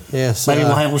little bit. Yes. Maybe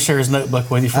Layne will share his notebook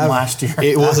with you from last year.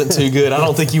 It wasn't too good. I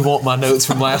don't think you want my notes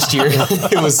from last year.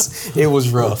 It was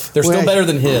rough. They're still better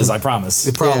than his, I promise.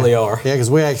 They probably are. Yeah, because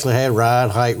we actually had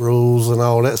ride height rules and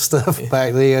all that stuff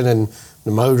back then, and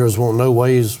the motors weren't no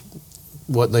ways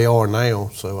what they are now.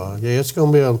 So, it's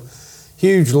going to be a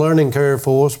huge learning curve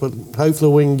for us, but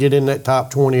hopefully we can get in that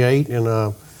top 28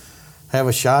 and have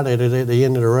a shot at it at the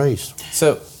end of the race.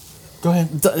 So, go ahead.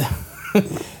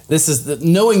 This is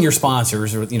knowing your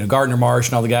sponsors, Gardner Marsh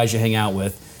and all the guys you hang out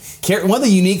with. One of the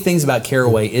unique things about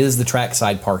Caraway is the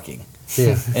trackside parking.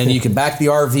 Yeah. And you can back the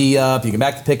RV up, you can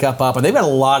back the pickup up, and they've got a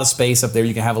lot of space up there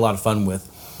you can have a lot of fun with.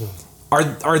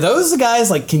 Are those the guys,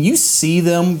 can you see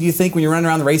them, do you think, when you're running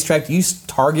around the racetrack? Do you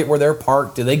target where they're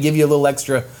parked? Do they give you a little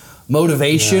extra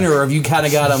motivation, or have you kind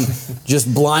of got them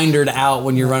just blindered out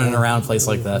when you're running around a place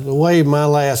like that? The way my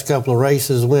last couple of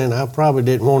races went, I probably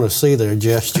didn't want to see their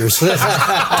gestures. So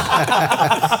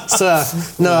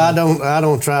no, I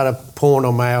don't try to point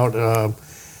them out.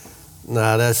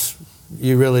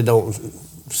 You really don't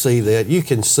see that. You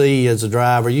can see as a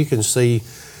driver, you can see,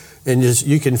 and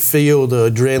you can feel the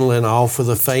adrenaline off of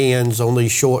the fans on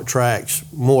these short tracks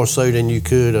more so than you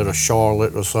could at a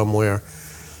Charlotte or somewhere.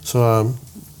 So.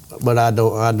 But I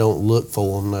don't look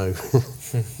for them, though.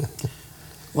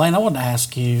 Layne, I wanted to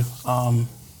ask you, and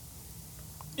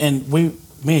me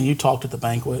and you talked at the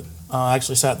banquet. I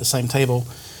actually sat at the same table,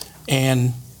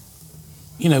 and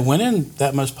winning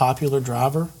that most popular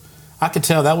driver, I could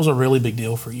tell that was a really big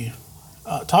deal for you.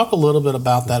 Talk a little bit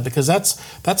about that, because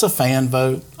that's a fan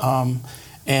vote,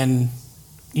 and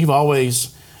you've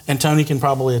always, and Tony can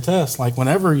probably attest, like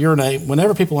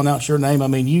whenever people announce your name, I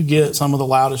mean, you get some of the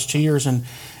loudest cheers, and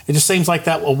it just seems like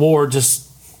that award just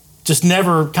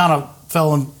never kind of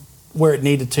fell in where it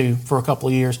needed to for a couple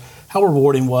of years. How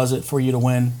rewarding was it for you to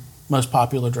win most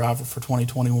popular driver for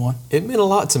 2021? It meant a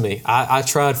lot to me. I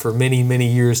tried for many,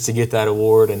 many years to get that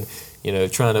award, and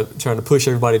trying to push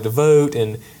everybody to vote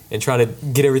and try to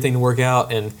get everything to work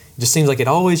out, and it just seems like it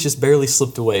always just barely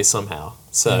slipped away somehow.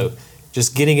 So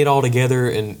just getting it all together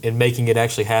and making it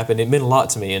actually happen, it meant a lot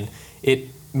to me, and it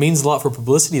means a lot for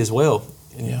publicity as well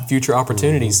and future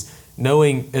opportunities.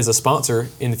 Knowing as a sponsor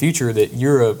in the future that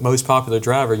you're a most popular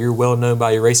driver, you're well known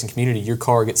by your racing community, your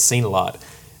car gets seen a lot,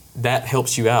 that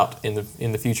helps you out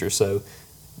in the future. So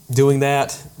doing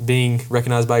that, being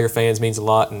recognized by your fans means a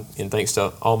lot, and thanks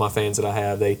to all my fans that I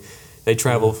have, they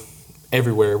travel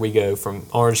everywhere we go, from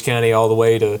Orange County all the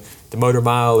way to the Motor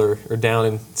Mile or down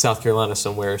in South Carolina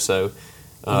somewhere. So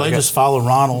they just follow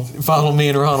Ronald. Follow me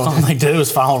and Ronald. All they do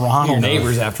is follow Ronald. Your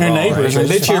neighbors, after all. Right?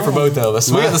 They cheer for both of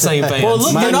us. We got the same fans. Well,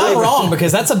 look, you're not wrong,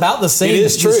 because that's about the same. It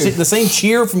is true. The same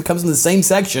cheer comes in the same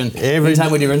section every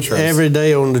time we do intros. Every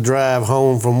day on the drive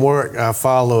home from work, I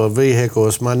follow a vehicle.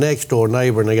 It's my next door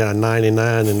neighbor, and they got a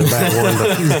 99 in the back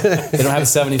window. They don't have a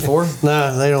 74?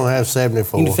 No, they don't have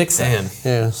 74. You can fix that.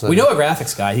 Yeah, so. We know a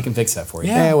graphics guy. He can fix that for you.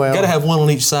 Yeah, well. Got to have one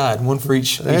on each side, one for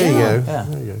each. There you go. Yeah.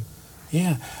 There you go.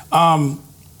 Yeah.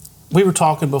 We were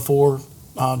talking before,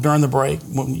 during the break,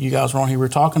 when you guys were on here, we were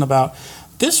talking about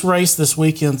this race this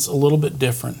weekend's a little bit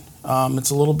different. It's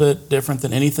a little bit different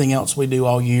than anything else we do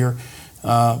all year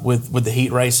with the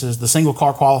heat races, the single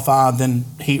car qualified, then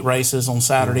heat races on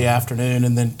Saturday afternoon,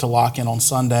 and then to lock in on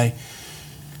Sunday.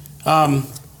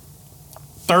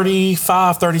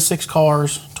 35, 36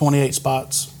 cars, 28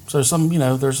 spots. So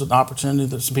there's an opportunity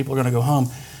that some people are going to go home.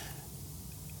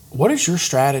 What is your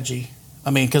strategy? I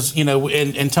mean, because,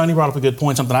 and Tony brought up a good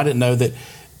point, something I didn't know, that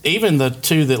even the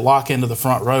two that lock into the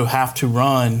front row have to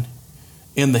run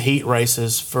in the heat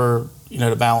races for,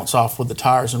 to balance off with the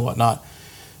tires and whatnot.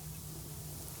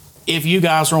 If you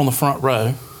guys are on the front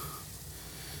row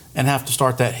and have to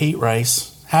start that heat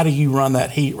race, how do you run that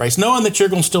heat race? Knowing that you're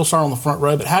going to still start on the front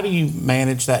row, but how do you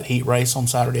manage that heat race on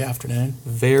Saturday afternoon?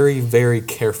 Very, very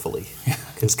carefully,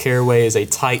 because Caraway is a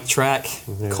tight track.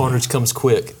 Carnage comes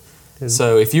quick.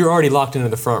 So if you're already locked into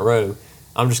the front row,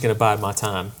 I'm just going to bide my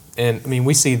time. And, I mean,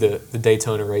 we see the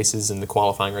Daytona races and the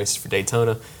qualifying races for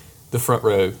Daytona. The front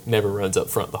row never runs up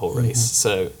front the whole race.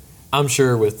 So I'm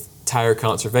sure with tire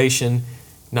conservation,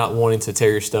 not wanting to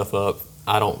tear your stuff up,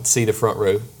 I don't see the front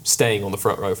row staying on the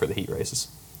front row for the heat races.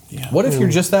 Yeah. What if you're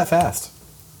just that fast?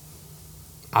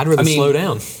 I'd rather slow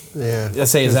down. Yeah. I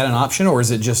say, is that an option, or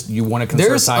is it just you want to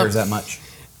conserve tires that much?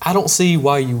 I don't see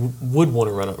why you would want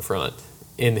to run up front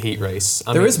in the heat race.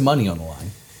 There is money on the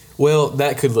line. Well,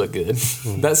 that could look good.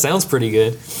 That sounds pretty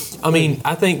good. I mean,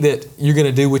 I think that you're going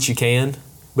to do what you can,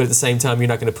 but at the same time, you're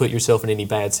not going to put yourself in any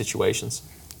bad situations.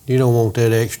 You don't want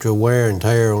that extra wear and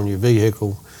tear on your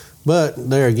vehicle. But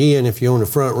there again, if you're on the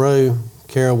front row,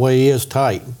 Caraway is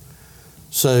tight.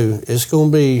 So it's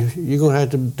going to be, you're going to have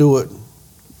to do it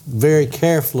very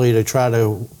carefully to try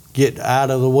to get out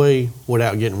of the way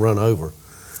without getting run over.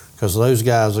 Because those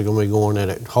guys are going to be going at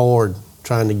it hard,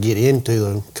 trying to get into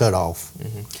the cutoff.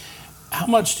 How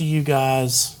much do you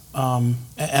guys, and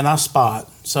I spot,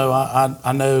 so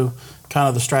I know kind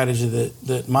of the strategy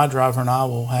that my driver and I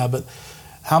will have, but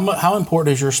how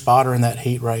important is your spotter in that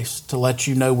heat race to let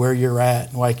you know where you're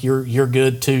at? Like you're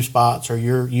good 2 spots, or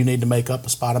you need to make up a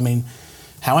spot. I mean,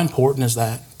 how important is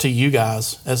that to you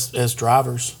guys as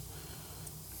drivers?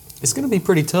 It's going to be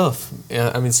pretty tough.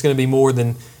 I mean, it's going to be more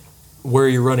than where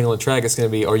you're running on the track. It's going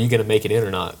to be, are you going to make it in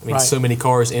or not? I mean, so many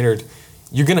cars entered.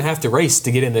 You're going to have to race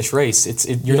to get in this race.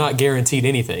 You're not guaranteed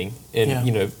anything.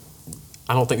 And,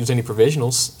 I don't think there's any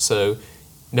provisionals. So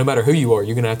no matter who you are,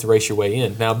 you're going to have to race your way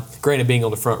in. Now, granted, being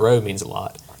on the front row means a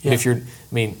lot. But if you're,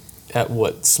 at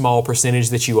what small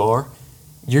percentage that you are,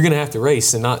 you're going to have to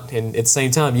race. And at the same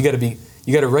time, you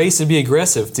got to race and be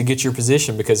aggressive to get your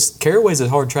position, because Caraway's a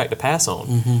hard track to pass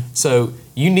on. So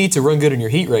you need to run good in your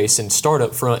heat race and start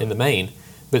up front in the main.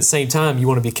 But at the same time, you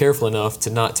want to be careful enough to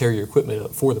not tear your equipment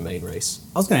up for the main race.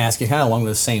 I was going to ask you kind of along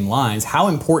those same lines, how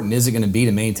important is it going to be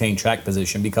to maintain track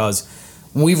position? Because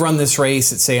when we've run this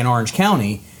race at, say, in Orange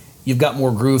County, you've got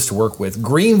more grooves to work with.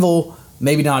 Greenville,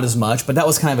 maybe not as much, but that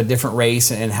was kind of a different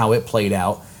race and how it played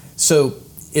out. So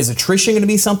is attrition going to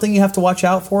be something you have to watch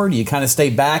out for? Do you kind of stay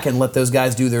back and let those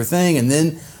guys do their thing and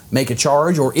then make a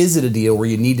charge? Or is it a deal where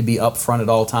you need to be up front at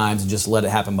all times and just let it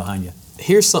happen behind you?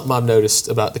 Here's something I've noticed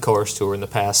about the Cars Tour in the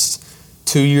past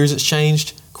 2 years it's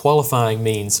changed. Qualifying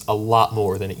means a lot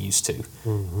more than it used to.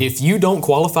 Mm-hmm. If you don't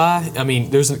qualify, I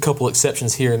mean, there's a couple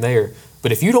exceptions here and there,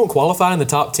 but if you don't qualify in the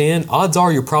top 10, odds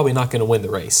are you're probably not going to win the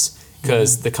race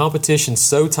because the competition's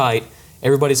so tight,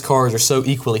 everybody's cars are so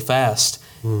equally fast.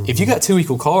 Mm-hmm. If you got two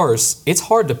equal cars, it's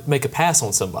hard to make a pass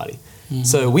on somebody. Mm-hmm.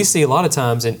 So we see a lot of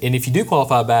times, and if you do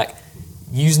qualify back,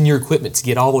 using your equipment to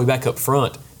get all the way back up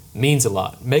front means a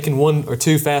lot. Making 1 or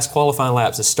 2 fast qualifying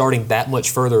laps and starting that much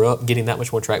further up, getting that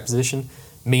much more track position,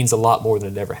 means a lot more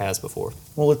than it ever has before.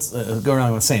 Well, let's go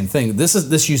around with the same thing. This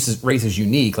race is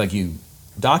unique, like you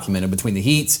documented, between the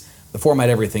heats, the format,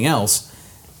 everything else.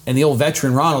 And the old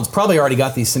veteran Ronald's probably already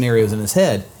got these scenarios in his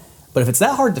head. But if it's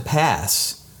that hard to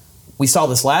pass, we saw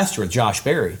this last year with Josh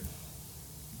Berry.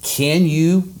 Can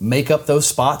you make up those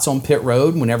spots on pit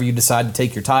road whenever you decide to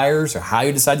take your tires or how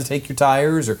you decide to take your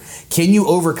tires? Or can you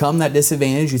overcome that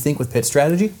disadvantage, you think, with pit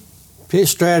strategy? Pit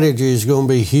strategy is going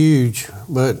to be huge,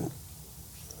 but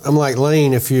I'm like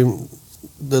Layne,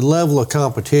 the level of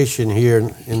competition here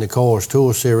in the Cars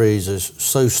Tour Series is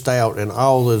so stout, and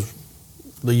all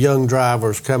the young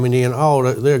drivers coming in,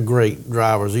 they're great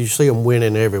drivers. You see them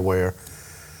winning everywhere.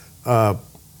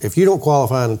 If you don't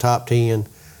qualify in the top 10,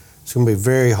 it's going to be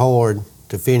very hard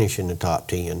to finish in the top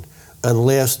 10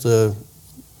 unless the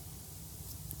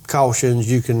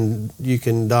cautions you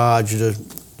can dodge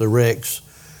the wrecks.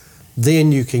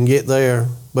 Then you can get there.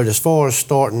 But as far as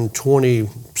starting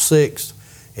 26th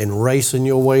and racing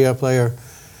your way up there,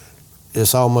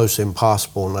 it's almost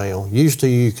impossible now. Used to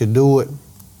you could do it,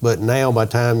 but now by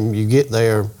the time you get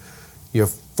there, you're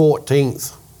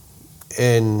 14th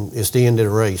and it's the end of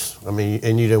the race. I mean,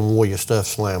 and you didn't wore your stuff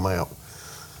slam out.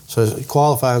 So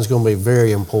qualifying is going to be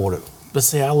very important. But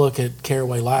see, I look at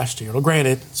Caraway last year. Well,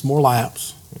 granted, it's more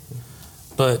laps,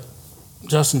 but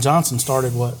Justin Johnson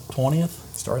started,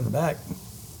 20th? Started in the back.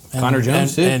 Connor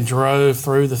Jones, too. And drove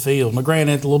through the field. Now,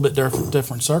 granted, a little bit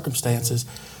different circumstances.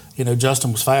 You know,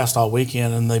 Justin was fast all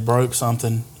weekend, and they broke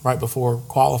something right before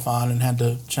qualifying and had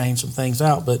to change some things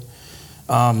out. But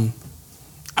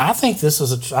I think this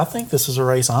is a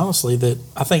race, honestly, that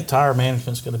I think tire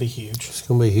management is going to be huge. It's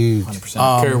going to be huge.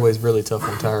 100%. Caraway's really tough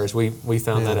on tires. We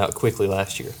found that out quickly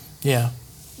last year. Yeah.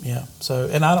 So,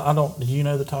 and I don't. Do you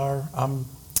know the tire?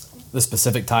 The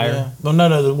specific tire? Yeah. Well,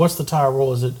 no. What's the tire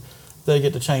rule? Is it they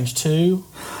get to change 2?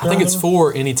 I think it's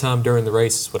 4 anytime during the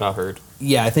race is what I heard.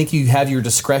 Yeah, I think you have your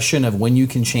discretion of when you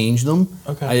can change them.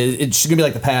 Okay. It's going to be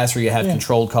like the pass where you have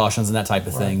controlled cautions and that type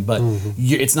of thing. But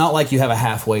it's not like you have a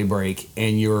halfway break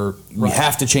and you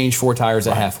have to change 4 tires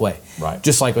at halfway. Right.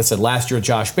 Just like I said last year at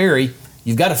Josh Berry,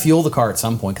 you've got to fuel the car at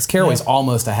some point because Caraway's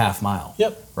almost a half mile.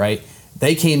 Yep. Right?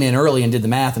 They came in early and did the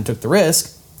math and took the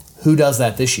risk. Who does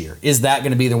that this year? Is that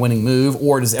going to be their winning move,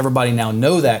 or does everybody now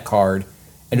know that card,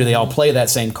 and do they all play that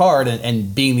same card,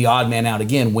 and being the odd man out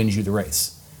again wins you the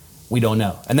race? We don't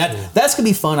know. And that's going to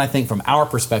be fun, I think, from our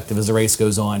perspective as the race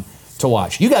goes on to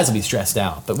watch. You guys will be stressed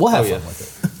out, but we'll have fun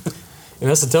with it. And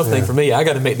that's the tough thing for me. I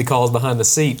got to make the calls behind the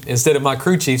seat. Instead of my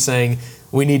crew chief saying,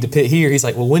 we need to pit here, he's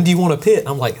like, well, when do you want to pit?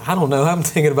 I'm like, I don't know. I'm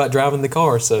thinking about driving the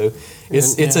car. So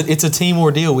it's a team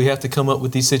ordeal. We have to come up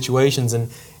with these situations, and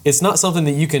it's not something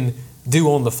that you can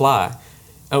do on the fly.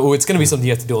 It's going to be something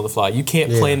you have to do on the fly. You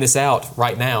can't plan this out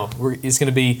right now. It's going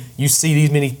to be, you see these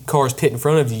many cars pit in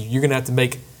front of you, you're going to have to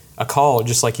make a call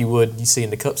just like you see in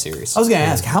the Cup Series. I was going to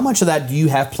ask, how much of that do you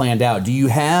have planned out? Do you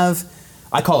have,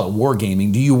 I call it war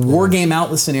gaming, do you war game out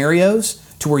the scenarios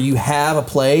to where you have a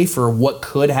play for what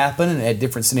could happen at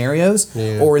different scenarios?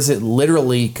 Yeah. Or is it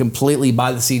literally completely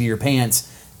by the seat of your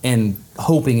pants and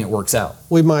hoping it works out?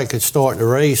 We could start the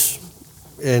race,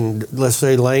 and let's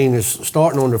say Layne is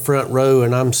starting on the front row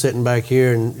and I'm sitting back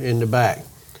here in the back.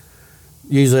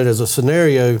 Use that as a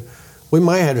scenario. We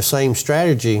might have the same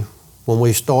strategy when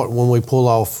we pull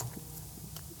off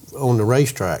on the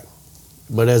racetrack.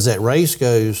 But as that race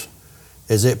goes,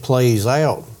 as it plays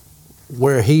out,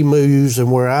 where he moves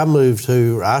and where I move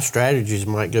to, our strategies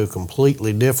might go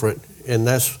completely different. And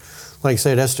that's, like I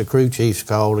said, that's the crew chief's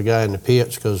call, the guy in the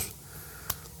pits, because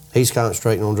he's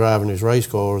concentrating on driving his race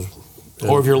cars.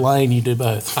 Or if you're Layne, you do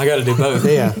both. I got to do both.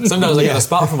 Yeah. Sometimes I got a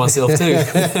spot for myself too.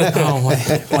 Oh,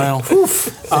 man. Well,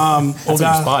 that's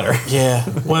a spotter. Yeah.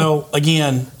 Well,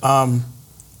 again,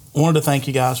 wanted to thank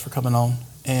you guys for coming on,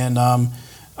 and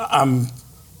I'm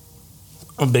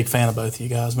a big fan of both of you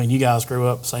guys. I mean, you guys grew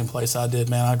up the same place I did,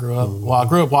 man. I grew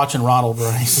up watching Ronald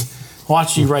race.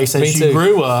 watched you race as you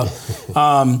grew up.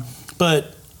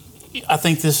 But I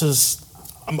think this is.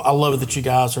 I love it that you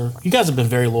guys have been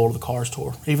very loyal to the Cars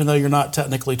Tour, even though you're not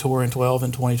technically touring 12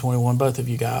 and 2021. Both of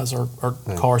you guys are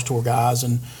Cars Tour guys,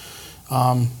 and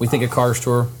we think of Cars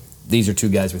Tour. These are two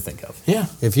guys we think of. Yeah.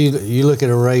 If you look at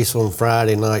a race on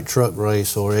Friday night, truck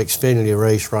race or Xfinity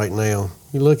race right now,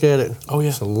 you look at it. Oh yeah.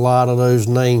 It's a lot of those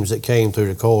names that came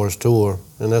through the Cars Tour,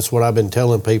 and that's what I've been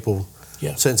telling people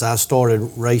since I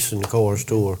started racing the Cars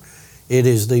Tour. It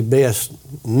is the best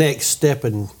next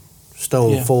stepping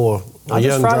stone for a Not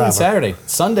young just Friday driver. and Saturday,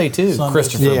 Sunday too.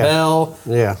 Christopher Bell,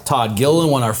 Todd Gillen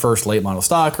won our first late model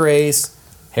stock race.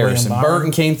 Harrison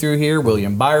Burton came through here.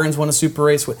 William Byron's won a super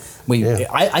race.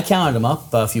 I counted them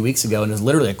up a few weeks ago, and it's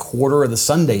literally a quarter of the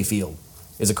Sunday field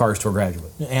is a Cars Tour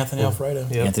graduate. Anthony Alfredo.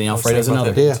 Yeah. Anthony Alfredo's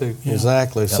another.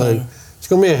 Exactly. So it's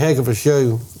going to be a heck of a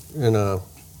show, and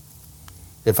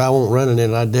if I won't run in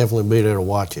it, I'd definitely be there to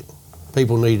watch it.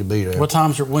 People need to be there. What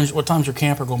time's your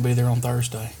camper going to be there on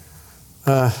Thursday?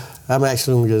 I'm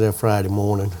actually going to get there Friday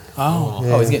morning.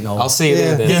 Oh, he's getting old. I'll see you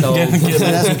there then.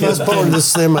 That's part of the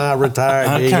semi-retired.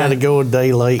 Okay. You got to go a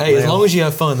day late. Hey, as long as you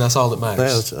have fun, that's all that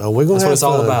matters. We're gonna that's have what it's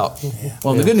fun. all about.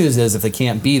 Well, the good news is if they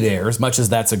can't be there, as much as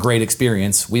that's a great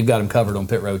experience, we've got them covered on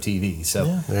Pit Road TV. So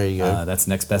there you go. That's the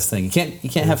next best thing. You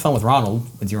can't have fun with Ronald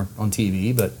with you on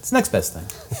TV, but it's the next best thing.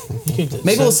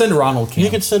 Maybe we'll send Ronald. You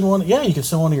could send one. Yeah, you could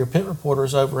send one of your pit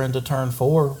reporters over into Turn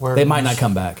 4. Where they might not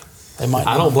come back.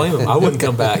 I don't blame him. I wouldn't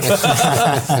come back.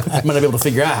 I'm going to be able to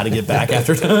figure out how to get back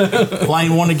after.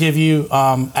 Layne, want to give you,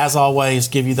 as always,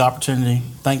 give you the opportunity.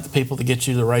 Thank the people that get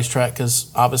you to the racetrack,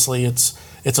 because obviously it's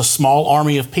a small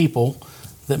army of people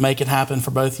that make it happen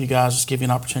for both of you guys. Just give you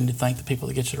an opportunity to thank the people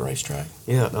that get you to the racetrack.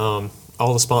 Yeah,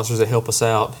 all the sponsors that help us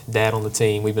out, Dad on the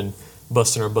team. We've been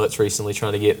busting our butts recently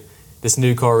trying to get this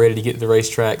new car ready to get to the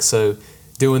racetrack. So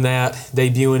doing that,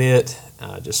 debuting it,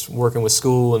 just working with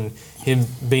school and him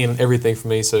being everything for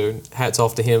me. So hats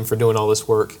off to him for doing all this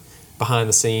work behind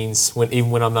the scenes, even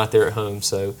when I'm not there at home.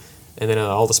 So, and then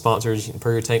all the sponsors,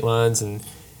 Imperial Tank Lines and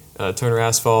Turner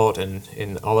Asphalt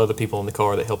and all other people in the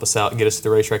car that help us out and get us to the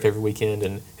racetrack every weekend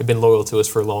and have been loyal to us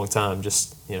for a long time.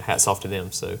 Just hats off to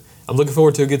them. So I'm looking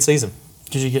forward to a good season.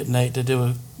 Did you get Nate to do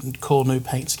a cool new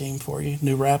paint scheme for you?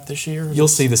 New wrap this year? You'll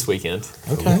see this weekend.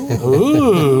 Okay.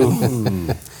 Ooh.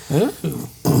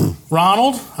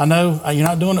 Ronald, I know you're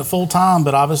not doing it full time,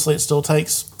 but obviously it still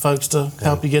takes folks to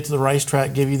help you get to the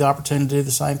racetrack, give you the opportunity to do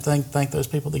the same thing. Thank those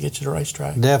people that get you to the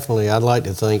racetrack. Definitely. I'd like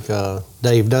to thank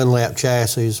Dave Dunlap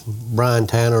Chassis, Brian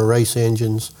Tanner Race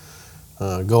Engines,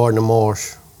 Gardner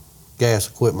Marsh Gas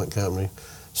Equipment Company,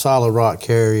 Solid Rock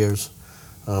Carriers,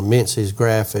 Mincy's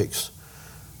Graphics,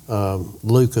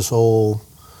 Lucas Oil.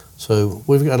 So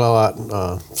we've got a lot,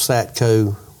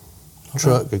 Satco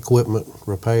truck equipment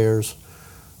repairs.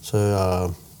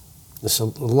 So there's a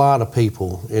lot of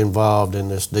people involved in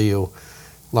this deal,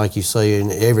 like you say,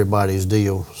 in everybody's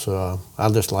deal. So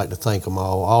I'd just like to thank them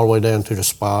all the way down to the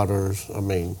spotters. I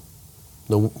mean,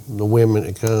 the women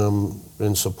that come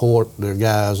and support their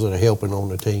guys that are helping on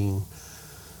the team.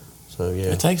 So yeah,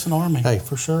 it takes an army,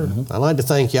 for sure. I'd like to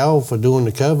thank y'all for doing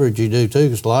the coverage you do too,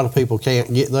 because a lot of people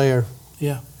can't get there.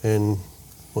 Yeah, and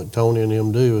what Tony and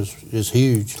them do is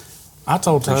huge. I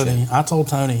told Tony,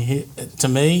 to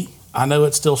me, I know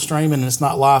it's still streaming and it's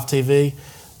not live TV,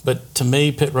 but to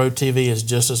me, Pit Road TV is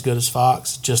just as good as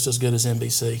Fox, just as good as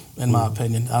NBC, in my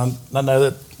opinion. I know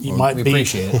that you might be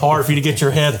hard for you to get your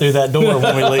head through that door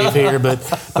when we leave here, but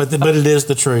it is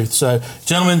the truth. So,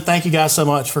 gentlemen, thank you guys so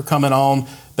much for coming on.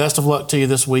 Best of luck to you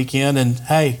this weekend, and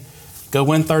hey, go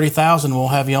win $30,000. We'll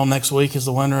have you on next week as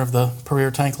the winner of the Premier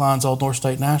Tank Lines Old North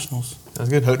State Nationals. Sounds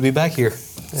good. Hope to be back here.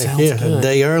 Sounds good. A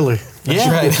day early. That's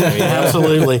right.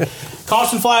 Absolutely.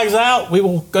 Caution flags out. We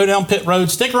will go down pit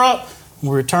road. Sticker up.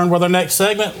 When we return with our next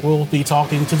segment, we'll be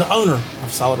talking to the owner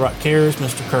of Solid Rock Carriers,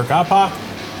 Mr. Kirk Ipock.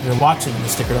 You're watching the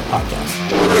Stickered Up Podcast.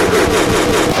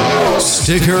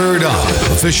 Stickered Up,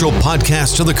 official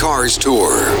podcast of the Cars Tour.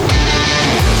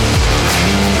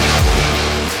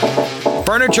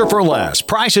 Furniture for less.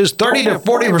 Prices 30 to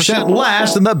 40%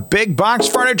 less than the big box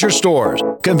furniture stores.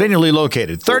 Conveniently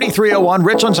located 3301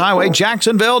 Richlands Highway,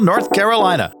 Jacksonville, North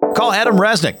Carolina. Call Adam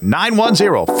Resnick,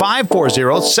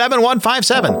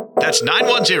 910-540-7157. That's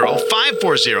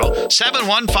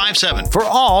 910-540-7157 for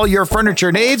all your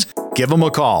furniture needs Give them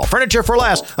a call. Furniture for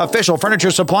Less, official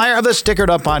furniture supplier of the Stickered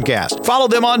Up Podcast. Follow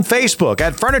them on Facebook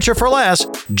at Furniture for Less,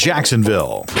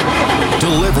 Jacksonville.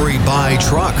 Delivery by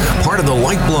truck, part of the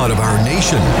lifeblood of our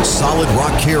nation. Solid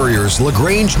Rock Carriers,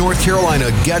 LaGrange, North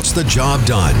Carolina gets the job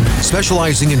done,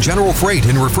 specializing in general freight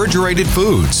and refrigerated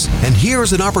foods. And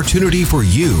here's an opportunity for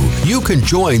you. You can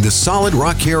join the Solid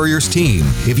Rock Carriers team.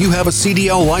 If you have a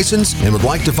CDL license and would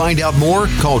like to find out more,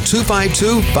 call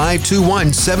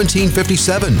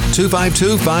 252-521-1757.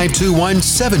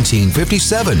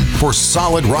 252-521-1757 for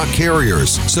Solid Rock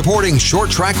Carriers, supporting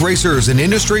short track racers and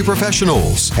industry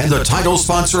professionals, and the title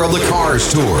sponsor of the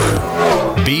Cars Tour.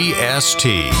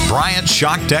 BST, Bryant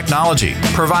Shock Technology,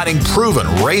 providing proven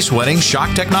race-winning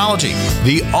shock technology.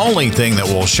 The only thing that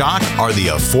will shock are the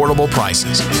affordable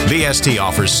prices. BST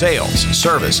offers sales,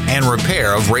 service, and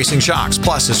repair of racing shocks,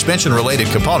 plus suspension-related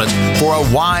components for a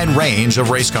wide range of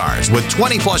race cars. With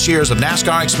 20-plus years of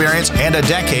NASCAR experience and a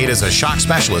decade as a shock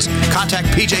specialist, contact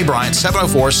PJ Bryant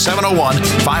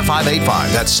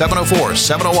 704-701-5585. That's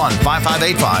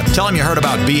 704-701-5585. Tell him you heard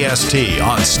about BST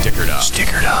on Stickered Up.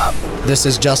 Stickered Up. This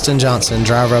is Justin Johnson,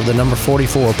 driver of the number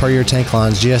 44 Per Your Tank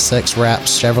Line's GSX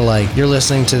Wraps Chevrolet. You're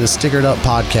listening to the Stickered Up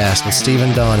Podcast with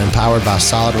Stephen Dunn and powered by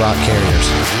Solid Rock Carriers.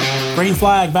 Green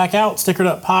flag back out, Stickered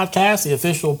Up Podcast, the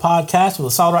official podcast of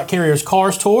the Solid Rock Carriers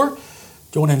Cars Tour.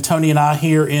 Joining Tony and I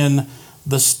here in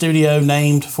the studio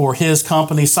named for his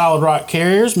company, Solid Rock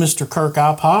Carriers, Mr. Kirk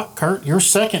Ipock. Kurt, your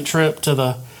second trip to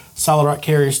the Solid Rock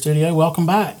Carriers studio. Welcome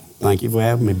back. Thank you for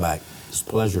having me back. It's a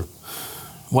pleasure.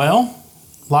 Well,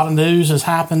 a lot of news has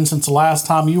happened since the last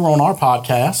time you were on our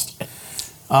podcast.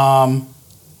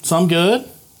 Some good.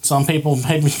 Some people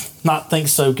maybe not think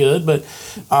so good, but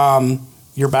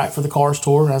you're back for the Cars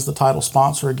Tour as the title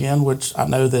sponsor again, which I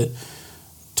know that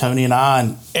Tony and I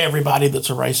and everybody that's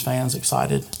a race fan is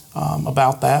excited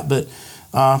about that. But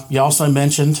you also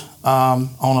mentioned on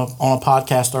a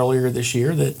podcast earlier this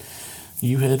year that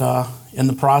you had in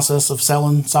the process of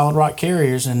selling Solid Rock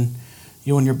Carriers, and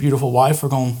you and your beautiful wife are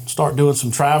going to start doing some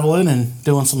traveling and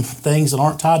doing some things that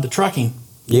aren't tied to trucking.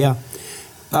 Yeah.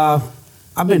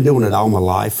 I've been doing it all my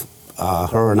life.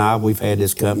 Her and I, we've had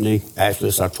this company. Actually,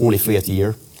 it's our 25th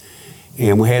year.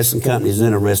 And we had some companies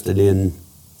interested in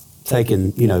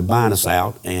taking, buying us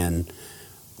out. And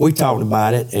we talked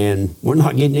about it, and we're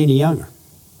not getting any younger.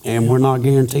 And we're not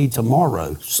guaranteed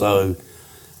tomorrow. So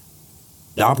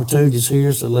the opportunity's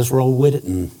here, so let's roll with it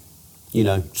and,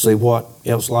 see what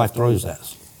else life throws at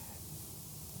us.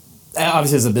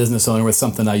 Obviously, as a business owner with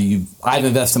something I've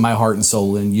invested my heart and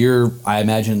soul in, you're, I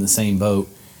imagine, in the same boat.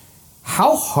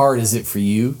 How hard is it for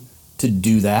you to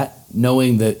do that,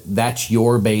 knowing that that's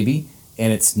your baby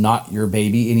and it's not your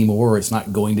baby anymore, or it's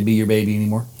not going to be your baby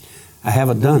anymore? I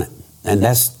haven't done it, and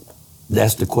that's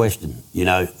the question.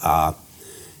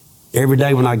 Every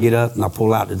day when I get up and I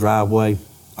pull out the driveway,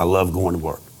 I love going to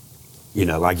work.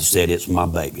 Like you said, it's my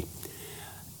baby.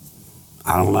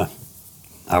 I don't know.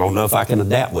 I don't know if I can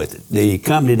adapt with it. The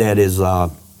company that's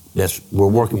we're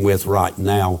working with right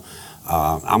now,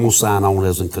 I'm gonna sign on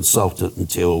as a consultant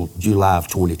until July of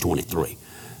 2023.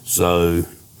 So,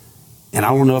 and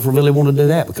I don't know if I really want to do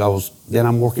that, because then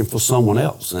I'm working for someone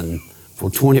else. And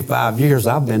for 25 years,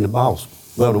 I've been the boss.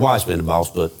 Well, the wife's been the boss,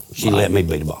 but she let me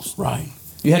be the boss. Right.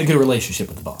 You had a good relationship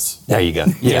with the boss. There you go.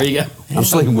 Yeah. There you go. I'm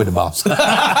sleeping with the boss.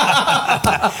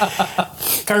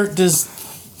 Kurt,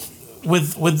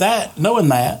 with that, knowing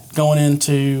that going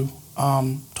into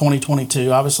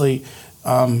 2022, obviously,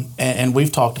 and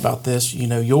we've talked about this,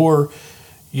 your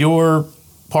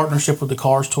partnership with the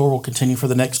Cars Tour will continue for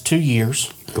the next 2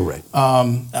 years. Correct.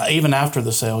 Even after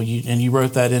the sale, you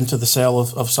wrote that into the sale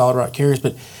of Solid Rock Carriers,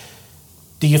 but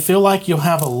do you feel like you'll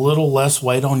have a little less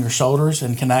weight on your shoulders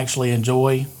and can actually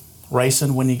enjoy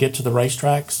racing when you get to the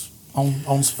racetracks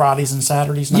on Fridays and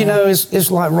Saturdays now? It's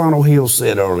like Ronald Hill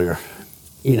said earlier.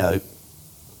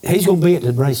 He's going to be at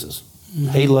the races.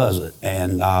 Mm-hmm. He loves it.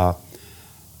 And I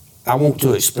want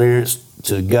to experience,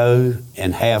 to go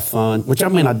and have fun, which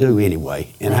I do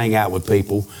anyway, and hang out with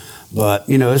people. But,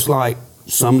 it's like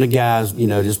some of the guys,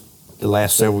 just the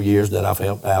last several years that I've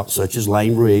helped out, such as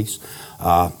Layne Riggs.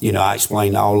 I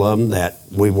explained to all of them that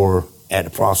we were at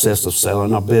the process of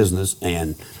selling our business,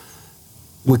 and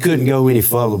we couldn't go any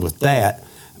further with that.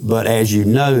 But as you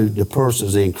know, the purse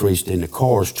has increased in the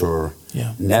Cars Tour,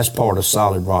 and that's part of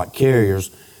Solid Rock Carriers.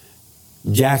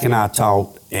 Jack and I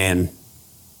talked, and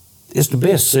it's the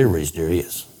best series there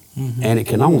is, and it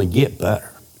can only get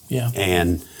better. Yeah.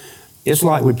 And it's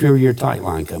like with Pure Year Tight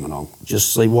Line coming on.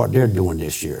 Just see what they're doing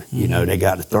this year. They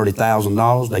got the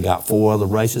 $30,000. They got 4 other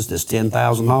races. That's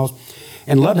 $10,000.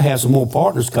 And love to have some more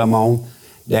partners come on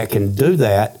that can do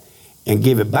that and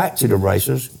give it back to the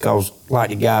racers, because like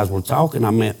the guys were talking,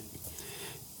 I meant,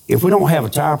 if we don't have a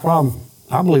tire problem,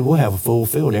 I believe we'll have a full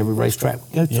field every racetrack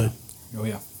we go to. Yeah. Oh,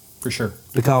 yeah, for sure.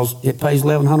 Because it pays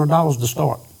 $1,100 to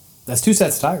start. That's 2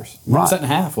 sets of tires. Right. Set and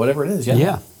a half, whatever it is, yeah.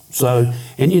 Yeah. So,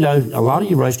 and a lot of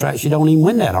you racetracks, you don't even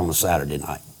win that on a Saturday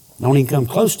night. Don't even come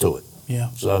close to it. Yeah.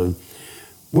 So,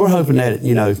 we're hoping that,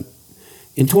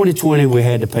 in 2020 we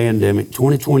had the pandemic.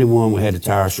 2021 we had the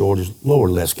tire shortage.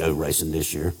 Lord, let's go racing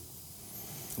this year.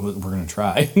 We're going to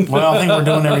try. Well, I think we're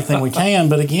doing everything we can.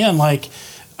 But again,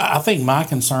 I think my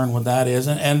concern with that is,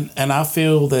 and I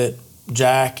feel that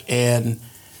Jack and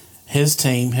his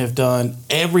team have done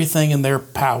everything in their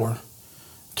power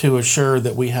to assure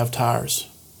that we have tires,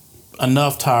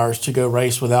 enough tires to go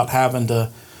race without having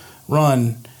to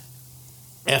run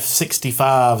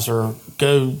F65s or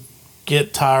go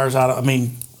get tires out of. I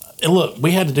mean, look,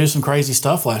 we had to do some crazy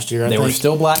stuff last year. They were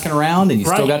still blacking around, and you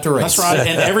still got to race. That's right,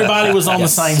 and everybody was on the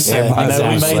same set.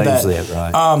 We made that. Set,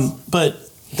 right. But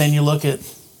then you look at,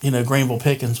 Greenville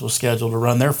Pickens was scheduled to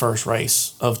run their first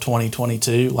race of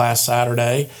 2022 last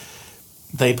Saturday.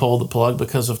 They pulled the plug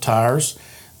because of tires.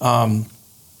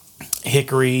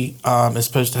 Hickory is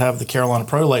supposed to have the Carolina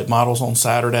Pro Late models on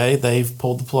Saturday. They've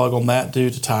pulled the plug on that due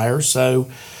to tires. So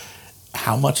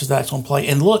how much is that going to play?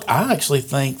 And look, I actually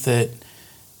think that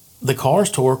the Cars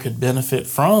Tour could benefit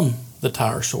from the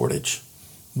tire shortage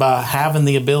by having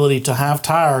the ability to have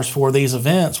tires for these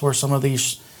events where some of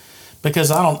these, because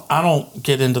I don't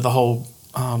get into the whole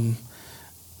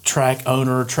track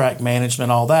owner, track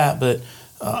management, all that, but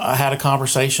I had a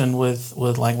conversation with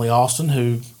Langley Austin,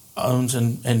 who owns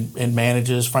and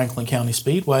manages Franklin County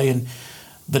Speedway, and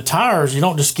the tires, you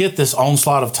don't just get this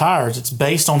onslaught of tires. It's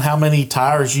based on how many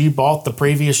tires you bought the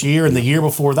previous year and the year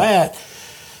before that.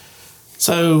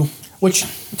 So, which,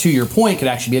 to your point, could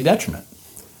actually be a detriment.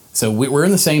 So we're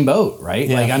in the same boat, right?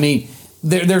 Yeah.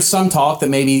 There's some talk that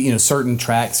maybe certain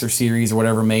tracks or series or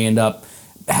whatever may end up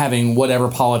having whatever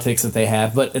politics that they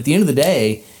have. But at the end of the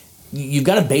day, you've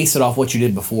got to base it off what you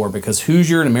did before, because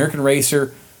Hoosier and American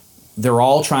Racer, they're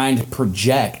all trying to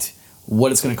project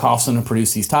what it's going to cost them to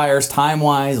produce these tires,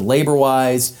 time-wise,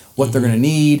 labor-wise, what they're going to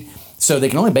need. So they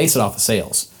can only base it off of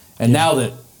sales. And now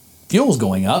that fuel's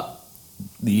going up,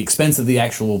 the expense of the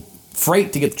actual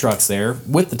freight to get the trucks there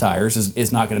with the tires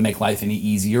is not going to make life any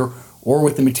easier, or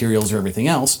with the materials or everything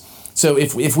else. So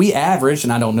if we averaged,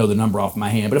 and I don't know the number off my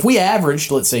hand, but if we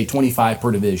averaged, let's say, 25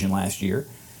 per division last year,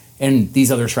 and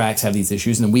these other tracks have these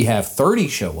issues, and then we have 30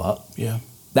 show up,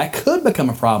 that could become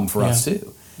a problem for us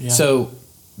too. Yeah. So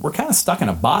we're kind of stuck in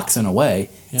a box in a way.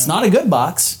 Yeah. It's not a good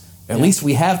box. At least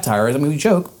we have tires. I mean, we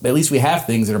joke, but at least we have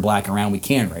things that are black around we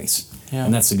can race. Yeah.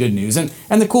 And that's the good news. And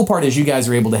the cool part is you guys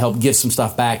are able to help give some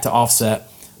stuff back to offset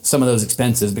some of those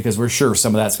expenses, because we're sure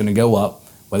some of that's going to go up,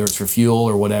 whether it's for fuel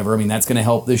or whatever. I mean, that's going to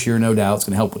help this year, no doubt. It's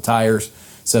going to help with tires.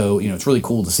 So, it's really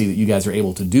cool to see that you guys are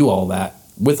able to do all that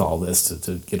with all this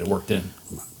to get it worked in.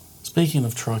 Speaking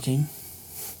of trucking,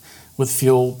 with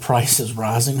fuel prices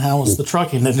rising, how is the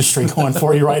trucking industry going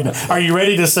for you right now? Are you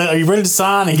ready to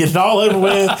sign and get it all over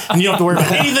with, and you don't have to worry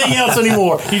about anything else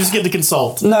anymore? You just get to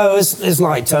consult. No, it's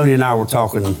like Tony and I were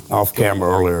talking off camera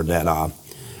earlier, that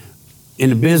in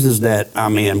the business that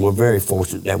I'm in, we're very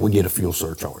fortunate that we get a fuel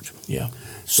surcharge. Yeah.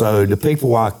 So the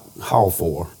people I haul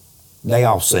for, they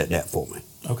offset that for me.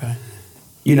 Okay.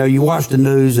 You watch the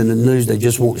news, and the news, they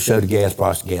just want to show the gas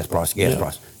price. Go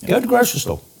to the grocery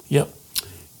store. Yep.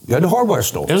 Go to the hardware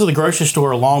store. It was at the grocery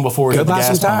store long before go the buy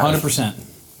gas some tires. 100%.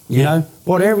 You know,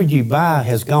 whatever you buy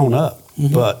has gone up,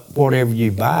 but whatever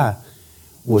you buy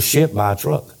was shipped by a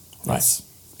truck. Right.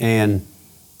 And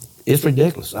it's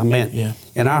ridiculous. I mean,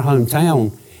 in our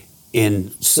hometown,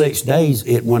 in 6 days,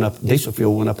 it went up. Diesel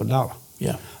fuel went up $1.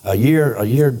 Yeah. A year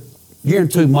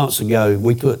and 2 months ago,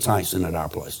 we put tanks in at our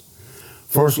place.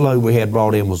 First load we had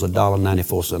brought in was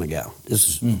 $1.94 a gallon.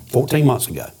 This is 14 months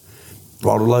ago.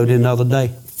 Brought a load in the other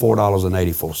day,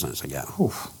 $4.84 a gallon.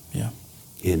 Oof. Yeah.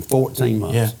 In 14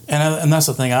 months. Yeah, and that's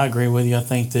the thing. I agree with you. I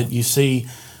think that you see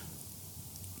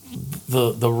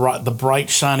the bright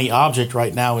shiny object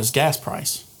right now is gas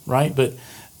price, right? But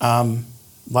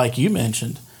like you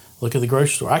mentioned, look at the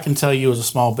grocery store. I can tell you as a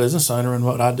small business owner and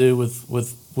what I do with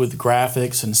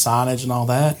graphics and signage and all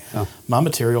that, my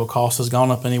material cost has gone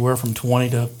up anywhere from 20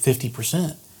 to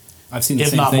 50%. I've seen the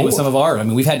same thing with some of ours. I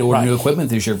mean, we've had to order new equipment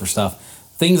this year for stuff.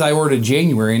 Things I ordered in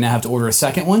January, and I have to order a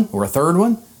second one or a third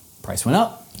one. Price went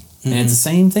up. And it's the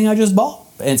same thing I just bought.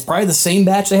 And it's probably the same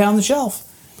batch they have on the shelf.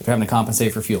 They're having to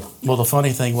compensate for fuel. Well, the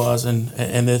funny thing was, and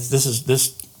this is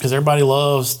because everybody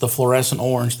loves the fluorescent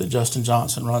orange that Justin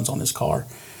Johnson runs on his car.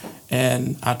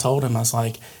 And I told him, I was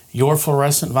like, your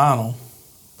fluorescent vinyl,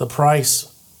 the price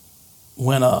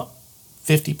went up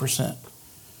 50%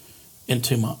 in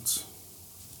 2 months.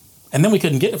 And then we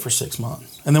couldn't get it for 6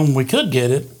 months. And then when we could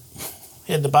get it,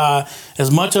 we had to buy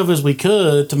as much of it as we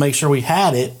could to make sure we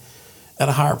had it at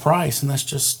a higher price. And that's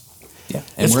just, yeah.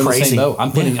 And it's we're in crazy. the same boat.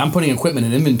 I'm putting equipment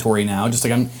in inventory now, just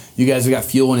like you guys have got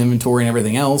fuel and inventory and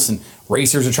everything else. And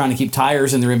racers are trying to keep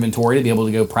tires in their inventory to be able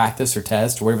to go practice or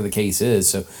test or whatever the case is.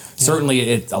 So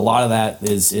certainly a lot of that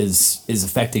is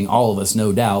affecting all of us,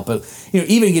 no doubt. But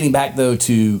even getting back though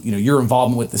to your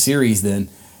involvement with the series, then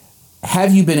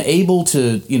have you been able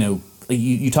to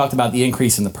you talked about the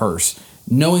increase in the purse,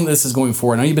 knowing this is going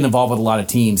forward. I know you've been involved with a lot of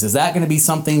teams. Is that going to be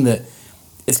something that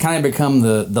it's kind of become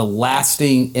the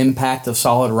lasting impact of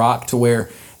Solid Rock to where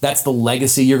that's the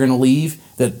legacy you're going to leave,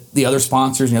 that the other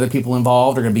sponsors and the other people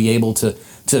involved are going to be able to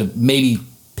maybe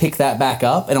pick that back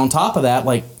up? And on top of that,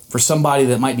 like for somebody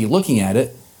that might be looking at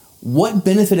it, what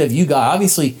benefit have you got?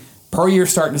 Obviously, per year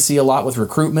starting to see a lot with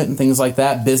recruitment and things like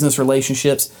that, business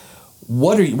relationships.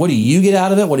 What do you get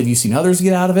out of it? What have you seen others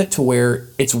get out of it to where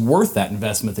it's worth that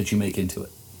investment that you make into it?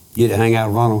 Get to hang out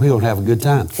with Ronald Hill and have a good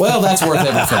time. Well, that's worth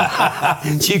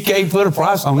everything. You can't put a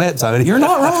price on that, Tony. You're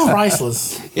not wrong.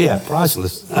 Priceless. Yeah,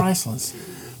 priceless. Priceless.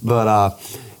 But,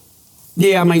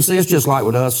 yeah, I mean, see, it's just like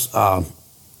with us.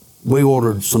 We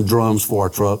ordered some drums for our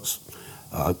trucks.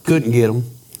 Couldn't get them.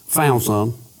 Found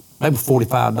some. They were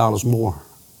 $45 more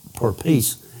per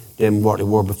piece than what they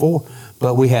were before.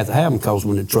 But we had to have them because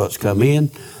when the trucks come in,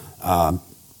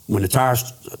 when the tire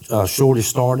shortage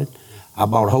started, I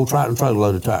bought a whole tractor and trailer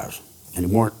load of tires. And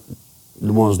they weren't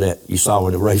the ones that you saw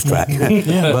at the racetrack.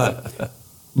 But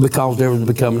because there was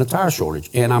becoming a tire shortage.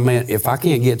 And I mean, if I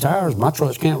can't get tires, my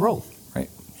trucks can't roll. Right.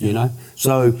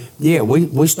 So, yeah,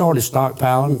 we started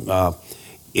stockpiling.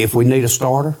 If we need a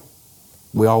starter,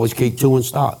 we always keep 2 in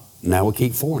stock. Now we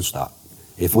keep 4 in stock.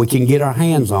 If we can get our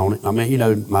hands on it, I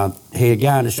mean, my head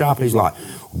guy in the shop, he's like,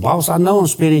 boss, I know I'm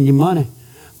spending your money,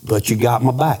 but you got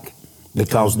my back.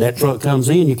 Because that truck comes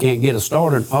in, you can't get a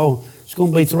starter, and it's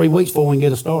going to be 3 weeks before we can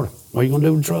get a starter. What are you going to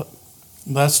do with the truck?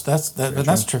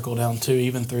 That's trickled down too,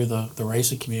 even through the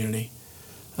racing community.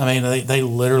 I mean, they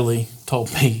literally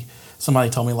told me, somebody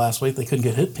told me last week they couldn't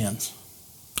get hood pins.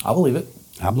 I believe it.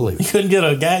 You couldn't get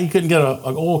a you couldn't get an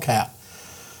oil cap.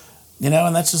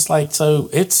 And that's just like, so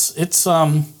it's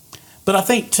but I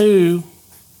think too,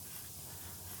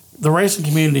 the racing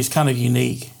community is kind of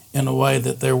unique in a way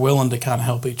that they're willing to kind of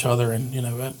help each other and,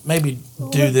 maybe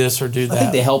do this or do that. I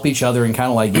think they help each other and kind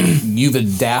of like you've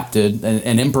adapted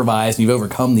and improvised and you've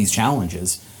overcome these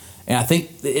challenges. And I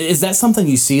think, is that something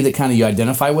you see that kind of you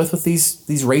identify with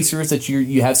these racers that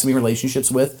you have some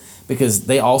relationships with? Because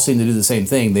they all seem to do the same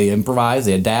thing. They improvise,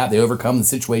 they adapt, they overcome the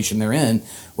situation they're in,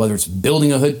 whether it's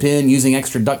building a hood pin, using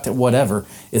extra duct, whatever.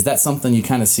 Is that something you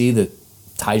kind of see that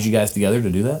ties you guys together to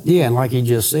do that? Yeah, and like he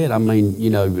just said, I mean,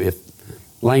 if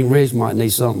Layne Ridge might need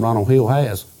something Ronald Hill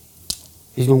has,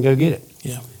 he's going to go get it.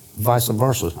 Yeah. Vice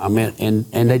versa. I mean,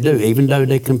 and they do. Even though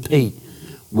they compete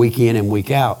week in and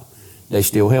week out, they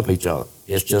still help each other.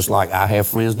 It's just like I have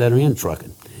friends that are in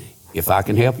trucking. If I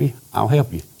can help you, I'll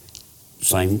help you.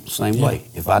 Same way.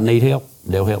 If I need help,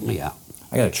 they'll help me out.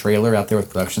 I got a trailer out there with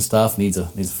production stuff. Needs a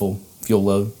full fuel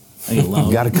load. I need a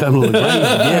loan. Got to come to LaGrange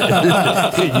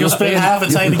to get it. You'll spend half the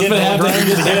time to get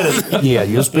it. Yeah,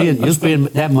 you'll spend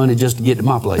that money just to get to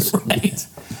my place. Right.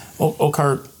 Well,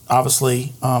 Kurt,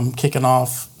 obviously kicking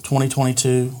off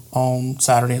 2022 on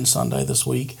Saturday and Sunday this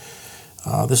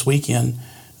weekend.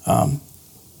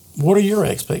 What are your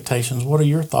expectations? What are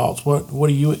your thoughts? What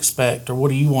do you expect, or what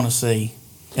do you want to see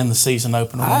in the season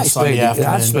opener on Sunday afternoon?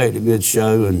 I expect a good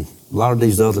show, and a lot of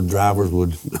these other drivers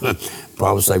would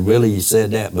probably say, really, you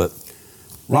said that? But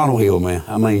Ronald Hill, man,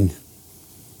 I mean,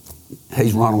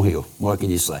 he's Ronald Hill. What can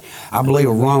you say? I believe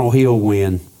a Ronald Hill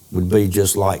win would be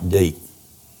just like Deep.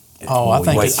 I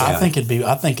think it'd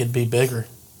be bigger.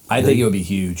 I think it would be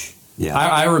huge. Yeah.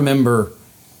 I remember.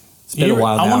 It's been a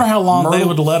while now. I wonder how long they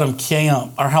would let them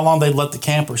camp, or how long they'd let the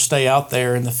campers stay out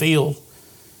there in the field.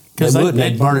 Because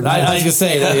they'd burn it down. I was going to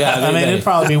say that, yeah. I mean, it'd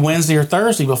probably be Wednesday or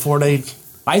Thursday before they.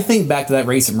 I think back to that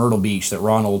race at Myrtle Beach that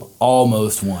Ronald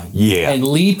almost won. Yeah. And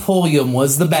Lee Pulliam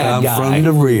was the bad guy. From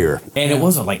the rear. And it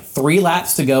was like 3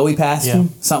 laps to go. He passed him,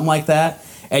 something like that.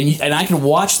 And I can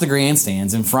watch the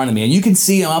grandstands in front of me, and you can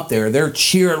see them up there. They're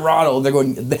cheering Ronald.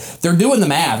 They're doing the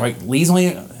math. Right? Lee's only,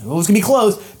 it was gonna be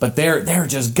close, but they're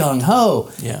just gung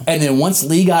ho. Yeah. And then once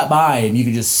Lee got by him, you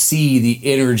could just see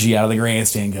the energy out of the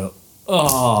grandstand go,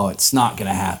 oh, it's not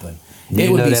gonna happen. It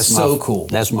would be so cool.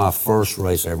 That's my first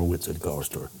race I ever went to the Cars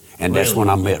Tour, and that's when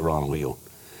I met Ronald Hill.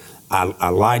 I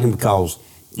liked him because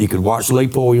you could watch Lee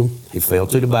Pulliam. He fell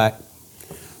to the back.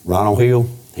 Ronald Hill,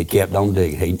 he kept on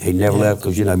digging. He never left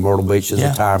because, Myrtle Beach is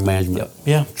a tire management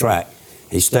track.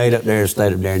 He stayed up there,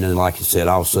 and then, like you said,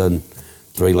 all of a sudden,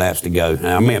 3 laps to go.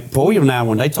 Now, Pulliam now,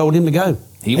 when they told him to go,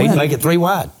 he'd make it 3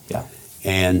 wide. Yeah.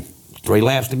 And 3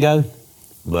 laps to go.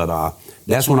 But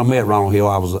that's when I met Ronald Hill.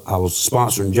 I was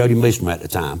sponsoring Jody Mishman at the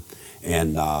time.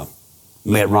 And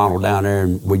met Ronald down there,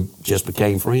 and we just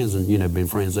became friends, and, been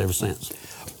friends ever since.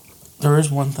 There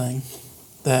is one thing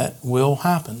that will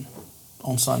happen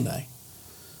on Sunday.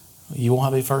 You will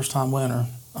have a first-time winner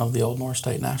of the Old North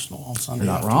State National on Sunday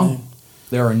You're not afternoon. wrong.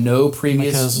 There are no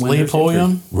previous because winners. Lee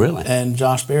Pulliam Really? and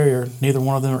Josh Berrier, neither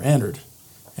one of them are entered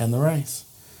in the race.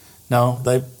 No,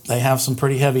 they have some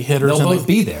pretty heavy hitters. They'll both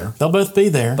be there. They'll both be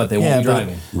there, but they won't be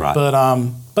driving. Right. But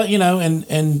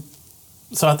and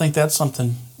so I think that's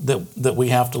something that we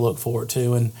have to look forward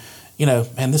to. And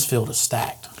man, this field is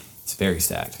stacked. It's very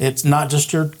stacked. It's not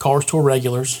just your Cars Tour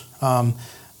regulars,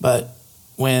 but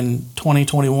when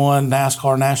 2021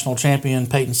 NASCAR National Champion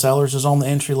Peyton Sellers is on the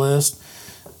entry list,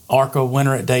 ARCA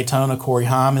winner at Daytona Corey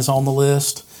Heim is on the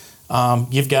list.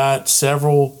 You've got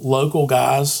several local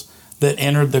guys that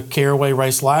entered the Caraway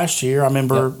race last year. I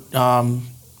remember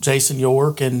Jason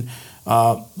York and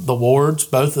the Wards,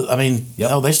 both.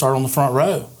 They started on the front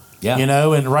row. Yeah.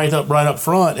 And right up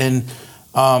front, and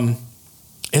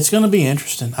it's going to be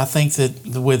interesting. I think that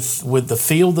with the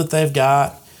field that they've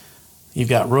got, you've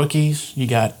got rookies, you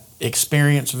got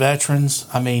experienced veterans.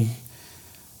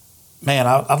 Man,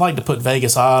 I'd like to put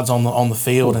Vegas odds on the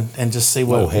field and just see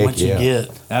what you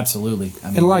get. Absolutely.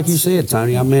 And like you said,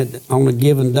 Tony, on a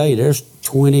given day, there's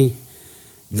 20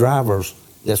 drivers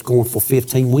that's going for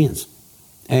 15 wins.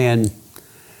 And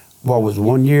what was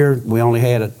 1 year, we only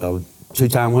had a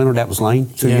 2-time winner, that was Layne,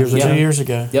 2 years ago? 2 years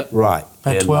ago. Yep. Right.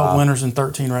 Had 12 winners in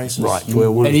 13 races. Right,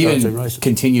 12 winners in 13 races. And even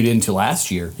continued into last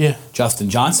year. Yeah.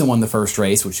 Justin Johnson won the first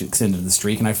race, which extended the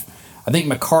streak, and I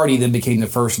think McCarty then became the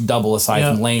first double aside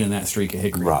from Layne in that streak at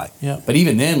Hickory. Right. Yeah. But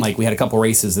even then, we had a couple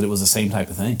races that it was the same type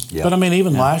of thing. Yeah. But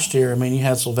even last year, you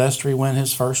had Silvestri win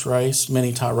his first race,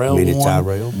 Minnie Tyrell won.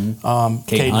 Tyrell.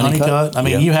 Kate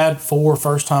Honeycutt. You had 4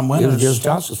 first-time winners. It was just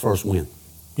Johnson's first win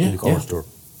in the Cars Tour.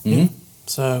 Mm-hmm.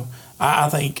 So I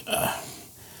think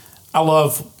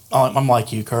I'm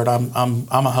like you, Kurt. I'm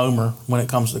a homer when it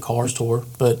comes to the Cars Tour,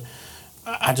 but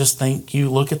I just think you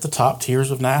look at the top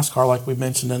tiers of NASCAR, like we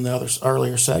mentioned in the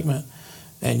earlier segment,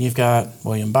 and you've got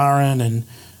William Byron and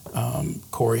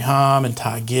Corey Heim and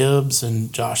Ty Gibbs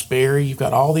and Josh Berry. You've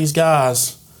got all these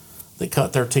guys that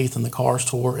cut their teeth in the Cars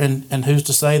Tour, and who's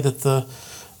to say that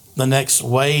the next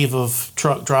wave of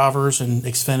truck drivers and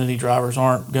Xfinity drivers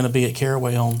aren't going to be at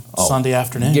Caraway on Sunday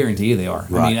afternoon? Guarantee you they are.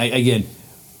 Right. Again,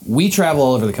 we travel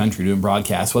all over the country doing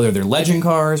broadcasts, whether they're legend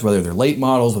cars, whether they're late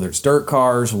models, whether it's dirt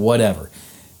cars, whatever.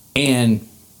 And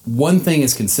one thing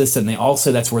is consistent, and they all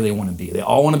say that's where they want to be. They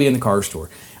all want to be in the Cars Tour.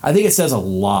 I think it says a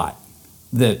lot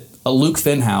that a Luke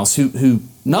Fenhouse, who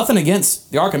nothing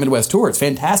against the ARCA Midwest Tour, it's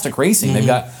fantastic racing. Mm-hmm. They've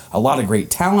got a lot of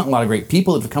great talent, a lot of great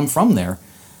people that have come from there.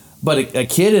 But a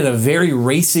kid in a very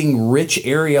racing-rich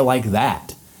area like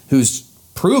that, who's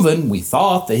proven, we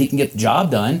thought, that he can get the job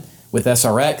done with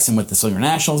SRX and with the Silver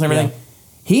Nationals and everything,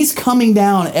 he's coming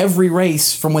down every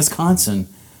race from Wisconsin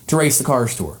to race the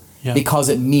Cars Tour. Yeah. Because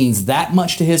it means that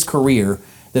much to his career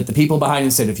that the people behind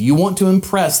him said, if you want to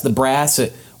impress the brass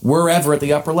at wherever at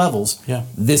the upper levels,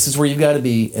 this is where you've got to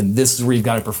be and this is where you've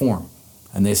got to perform.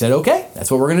 And they said, okay,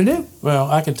 that's what we're going to do. Well,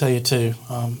 I can tell you too,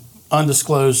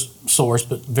 undisclosed source,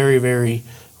 but very, very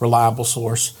reliable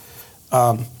source.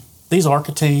 These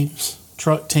ARCA teams,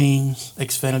 truck teams,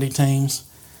 Xfinity teams,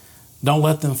 don't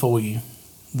let them fool you.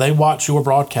 They watch your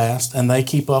broadcast and they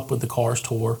keep up with the Cars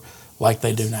Tour like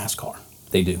they do NASCAR.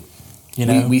 They do.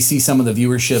 We see some of the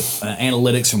viewership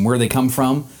analytics from where they come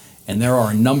from, and there are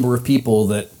a number of people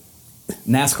that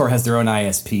NASCAR has their own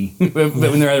ISP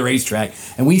when they're at a racetrack,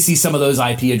 and we see some of those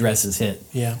IP addresses hit.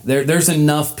 Yeah. There's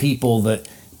enough people that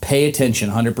pay attention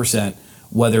 100%,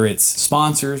 whether it's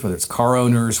sponsors, whether it's car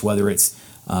owners, whether it's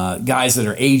guys that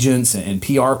are agents and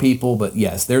PR people, but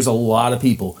yes, there's a lot of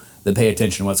people that pay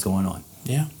attention to what's going on.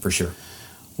 Yeah. For sure.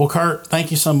 Well, Kurt,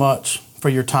 thank you so much for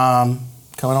your time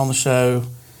coming on the show.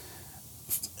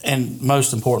 And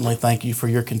most importantly, thank you for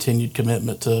your continued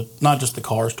commitment to not just the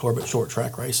Cars Tour, but short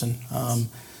track racing.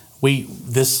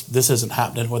 This isn't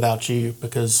happening without you,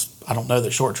 because I don't know that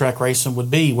short track racing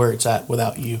would be where it's at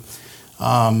without you.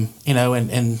 And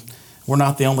we're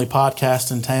not the only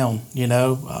podcast in town.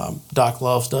 Doc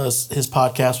Loves does his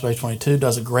podcast, Race 22,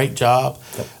 does a great job.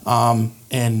 Yep.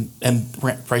 And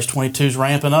Race 22 is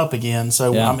ramping up again.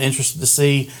 So I'm interested to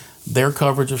see their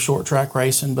coverage of short track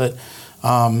racing. But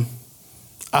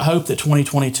I hope that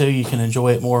 2022 you can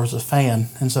enjoy it more as a fan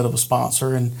instead of a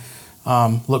sponsor, and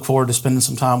look forward to spending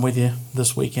some time with you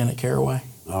this weekend at Caraway.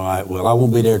 All right. Well, I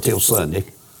won't be there till Sunday.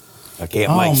 I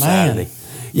can't make man. Saturday.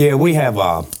 Yeah, we have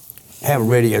a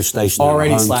radio station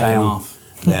Already in our slacking hometown off.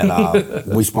 that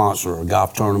we sponsor a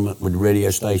golf tournament with the radio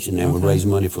station, and we raise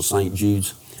money for St.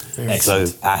 Jude's. So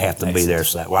I have to be there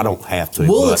Saturday. Well, I don't have to.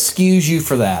 We'll but excuse you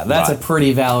for that. That's a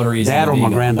pretty valid reason. that to or be my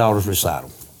there. granddaughter's recital.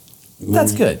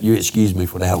 That's good. You excuse me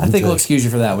for that one. I think too. we'll excuse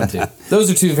you for that one too. Those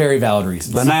are two very valid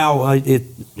reasons. But now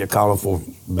they're calling for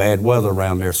bad weather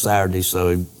around there Saturday, so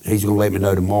he's going to let me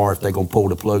know tomorrow if they're going to pull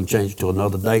the plug and change it to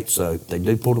another date. So if they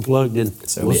do pull the plug, then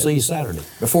we'll see you Saturday.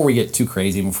 Before we get too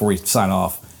crazy, before we sign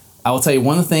off, I will tell you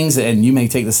one of the things, and you may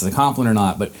take this as a compliment or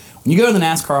not, but when you go to the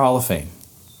NASCAR Hall of Fame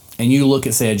and you look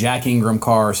at, say, a Jack Ingram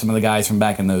car or some of the guys from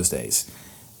back in those days,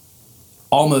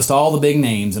 almost all the big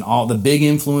names and all the big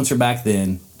influencer back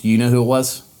then, do you know who it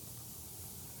was?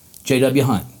 J.W.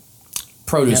 Hunt,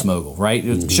 produce mogul, right?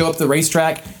 Show up at the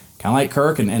racetrack, kind of like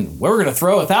Kirk, and we're going to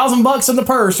throw $1,000 in the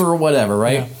purse or whatever,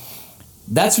 right? Yeah.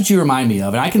 That's what you remind me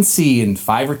of. And I can see in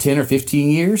 5 or 10 or 15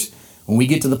 years, when we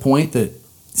get to the point that,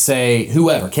 say,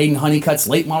 whoever, Caden Honeycutt's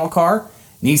late model car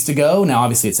needs to go. Now,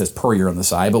 obviously, it says per year on the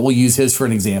side, but we'll use his for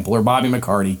an example, or Bobby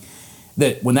McCarty,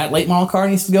 that when that late model car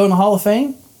needs to go in the Hall of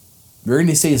Fame, you're going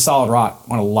to see a Solid Rock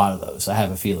on a lot of those, I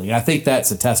have a feeling. And I think that's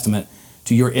a testament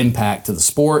to your impact to the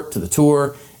sport, to the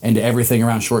tour, and to everything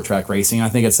around short track racing. I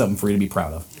think it's something for you to be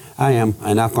proud of. I am,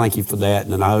 and I thank you for that,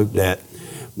 and I hope that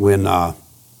when I'm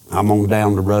on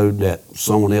down the road that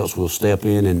someone else will step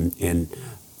in and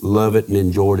love it and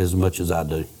enjoy it as much as I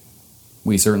do.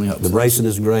 We certainly hope The racing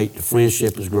is great. The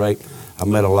friendship is great. I've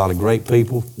met a lot of great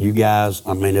people. You guys,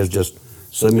 I mean, there's just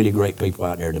so many great people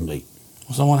out there to meet.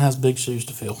 Well, someone has big shoes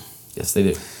to fill. Yes, they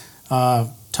do.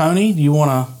 Tony, do you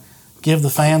want to give the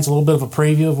fans a little bit of a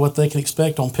preview of what they can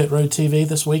expect on Pit Road TV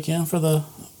this weekend for the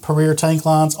Premier Tank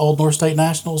Lines Old North State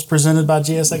Nationals presented by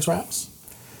GSX Wraps?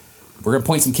 We're going to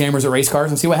point some cameras at race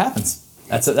cars and see what happens.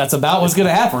 That's about what's going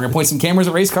to happen. We're going to point some cameras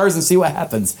at race cars and see what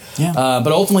happens. Yeah.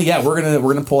 But ultimately, we're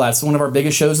gonna pull out. It's one of our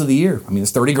biggest shows of the year. I mean,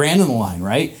 there's $30,000 on the line,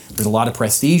 right? There's a lot of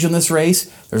prestige in this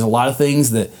race. There's a lot of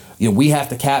things that we have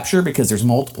to capture because there's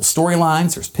multiple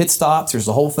storylines. There's pit stops. There's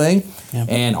the whole thing. Yeah.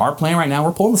 And our plan right now,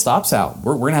 we're pulling the stops out.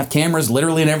 We're going to have cameras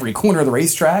literally in every corner of the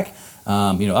racetrack,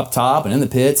 up top and in the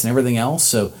pits and everything else.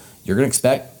 So you're going to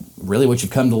expect really what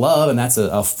you've come to love, and that's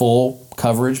a full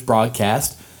coverage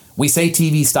broadcast. We say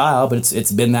TV style, but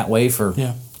it's been that way for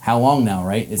how long now,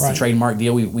 right? It's the trademark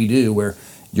deal we do where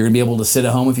you're going to be able to sit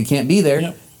at home if you can't be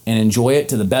there and enjoy it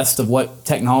to the best of what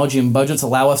technology and budgets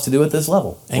allow us to do at this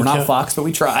level. We're not Fox, but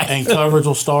we try. And coverage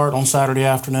will start on Saturday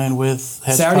afternoon with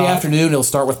Saturday afternoon, it'll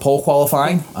start with pole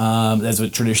qualifying, as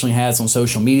it traditionally has on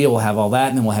social media. We'll have all that,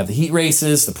 and then we'll have the heat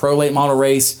races, the pro late model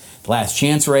race, the last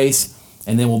chance race,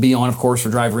 and then we'll be on, of course, for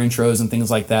driver intros and things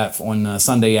like that on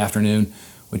Sunday afternoon,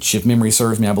 which, if memory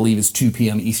serves me, I believe is 2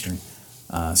 p.m. Eastern.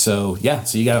 So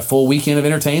you got a full weekend of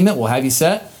entertainment. We'll have you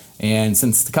set. And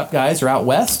since the Cup guys are out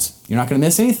west, you're not going to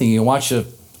miss anything. You can watch the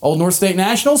Old North State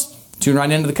Nationals, tune right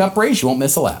into the Cup race. You won't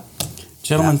miss a lap.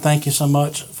 Gentlemen, thank you so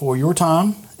much for your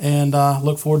time, and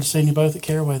look forward to seeing you both at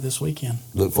Caraway this weekend.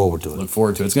 Look forward to it. It's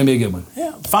going to be a good one.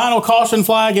 Yeah. Final caution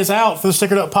flag is out for the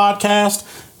Stickered Up podcast.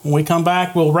 When we come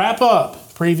back, we'll wrap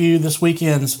up, preview this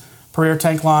weekend's Premier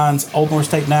Tank Lines Old North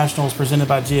State Nationals presented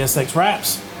by GSX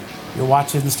Wraps. You're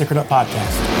watching the Stickered Up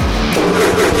podcast.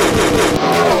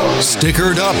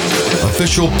 Stickered Up,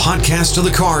 official podcast of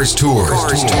the Cars Tour.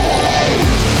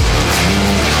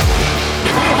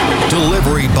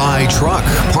 Delivery by truck,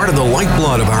 part of the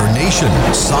lifeblood of our nation.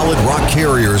 Solid Rock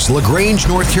Carriers, LaGrange,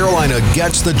 North Carolina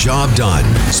gets the job done.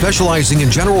 Specializing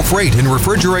in general freight and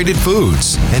refrigerated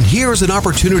foods. And here's an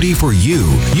opportunity for you.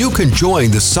 You can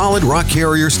join the Solid Rock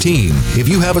Carriers team. If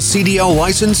you have a CDL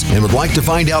license and would like to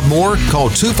find out more, call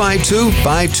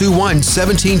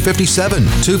 252-521-1757.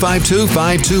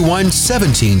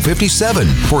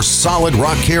 252-521-1757 for Solid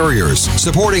Rock Carriers,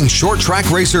 supporting short track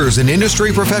racers and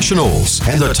industry professionals.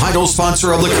 And the title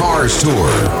sponsor of the Cars Tour.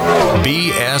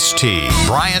 BST,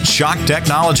 Bryant Shock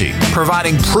Technology,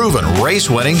 providing proven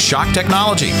race-winning shock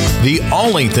technology. The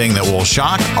only thing that will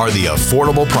shock are the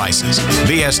affordable prices.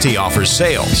 BST offers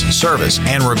sales, service,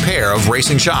 and repair of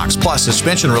racing shocks, plus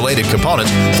suspension-related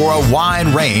components for a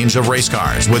wide range of race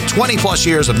cars. With 20-plus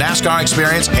years of NASCAR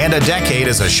experience and a decade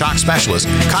as a shock specialist,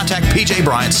 contact PJ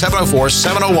Bryant,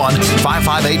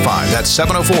 704-701-5585. That's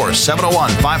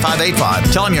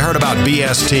 704-701-5585. Tell him you heard about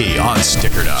BST on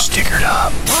Stickered Up. Stickered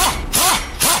Up.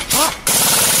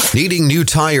 Needing new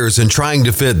tires and trying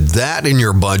to fit that in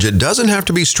your budget doesn't have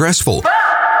to be stressful.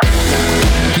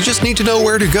 You just need to know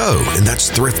where to go, and that's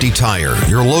Thrifty Tire,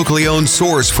 your locally owned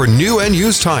source for new and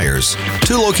used tires.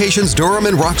 2 locations, Durham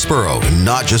and Roxborough, and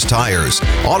not just tires.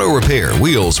 Auto repair,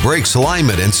 wheels, brakes,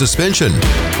 alignment, and suspension.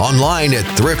 Online at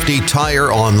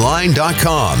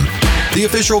thriftytireonline.com. The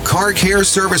official car care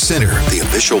service center, the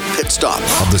official pit stop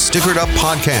of the Stickered Up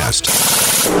podcast.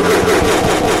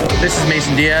 This is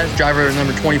Mason Diaz, driver of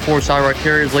number 24 Solid Rock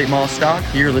Carriers late model stock.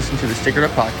 You're listening to the Stickered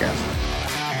Up podcast.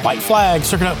 White Flag,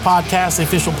 Stickered Up podcast, the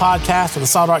official podcast of the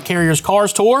Solid Rock Carriers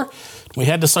Cars Tour. We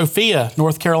head to Sophia,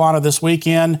 North Carolina this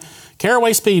weekend.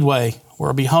 Caraway Speedway,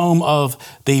 where it'll be home of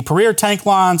the Premier Tank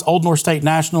Lines Old North State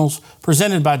Nationals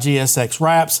presented by GSX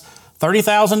Wraps.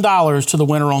 $30,000 to the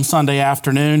winner on Sunday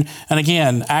afternoon. And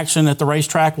again, action at the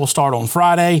racetrack will start on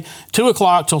Friday, 2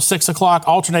 o'clock till 6 o'clock,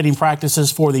 alternating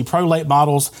practices for the pro late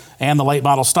models and the late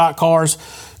model stock cars.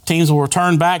 Teams will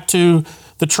return back to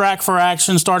the track for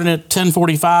action starting at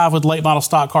 10:45 with late model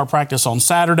stock car practice on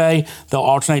Saturday. They'll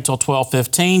alternate till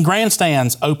 12:15.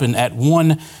 Grandstands open at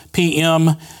 1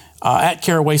 p.m. At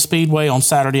Caraway Speedway on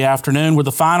Saturday afternoon with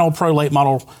the final pro late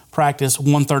model practice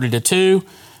 1:30 to 2.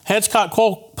 Hedgecock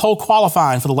pole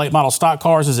qualifying for the late model stock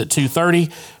cars is at 2:30.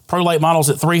 Pro late models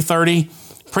at 3:30.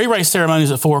 Pre-race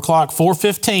ceremonies at 4 o'clock.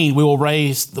 4:15, we will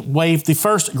wave the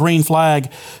first green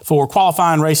flag for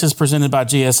qualifying races presented by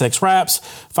GSX Wraps,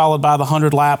 followed by the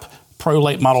 100-lap pro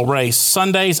late model race.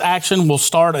 Sunday's action will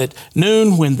start at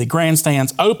noon when the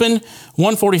grandstands open.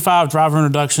 1:45 driver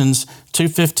introductions,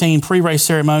 2:15 pre-race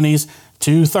ceremonies,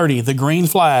 2:30 the green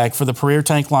flag for the Premier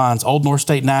Tank Lines Old North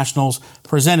State Nationals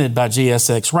presented by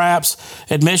GSX Wraps.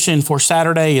 Admission for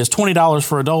Saturday is $20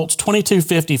 for adults,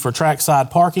 $22.50 for trackside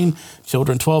parking.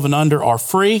 Children 12 and under are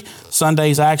free.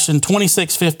 Sunday's action,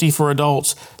 $26.50 for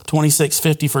adults,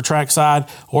 $26.50 for trackside,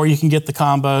 or you can get the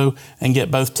combo and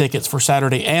get both tickets for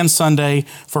Saturday and Sunday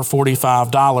for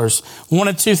 $45.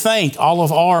 Wanted to thank all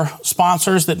of our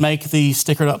sponsors that make the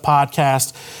Stickered Up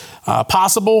podcast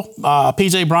possible.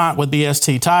 PJ Bryant with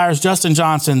BST Tires, Justin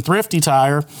Johnson, Thrifty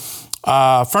Tire,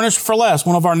 Furnish for Less,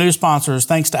 one of our new sponsors.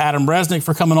 Thanks to Adam Resnick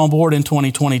for coming on board in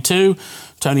 2022.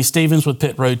 Tony Stevens with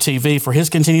Pit Road TV for his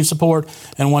continued support.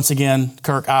 And once again,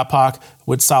 Kirk Ipock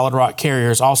with Solid Rock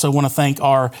Carriers. Also want to thank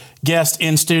our guests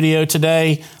in studio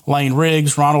today, Layne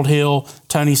Riggs, Ronald Hill,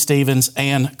 Tony Stevens,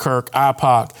 and Kirk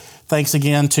Ipock. Thanks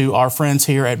again to our friends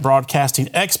here at Broadcasting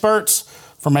Experts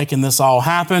for making this all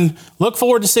happen. Look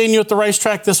forward to seeing you at the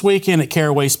racetrack this weekend at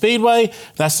Caraway Speedway.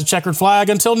 That's the checkered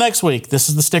flag. Until next week, this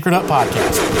is the Stickered Up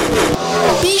Podcast.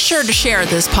 Be sure to share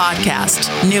this podcast.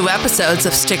 New episodes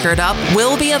of Stickered Up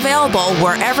will be available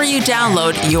wherever you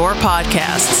download your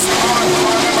podcasts.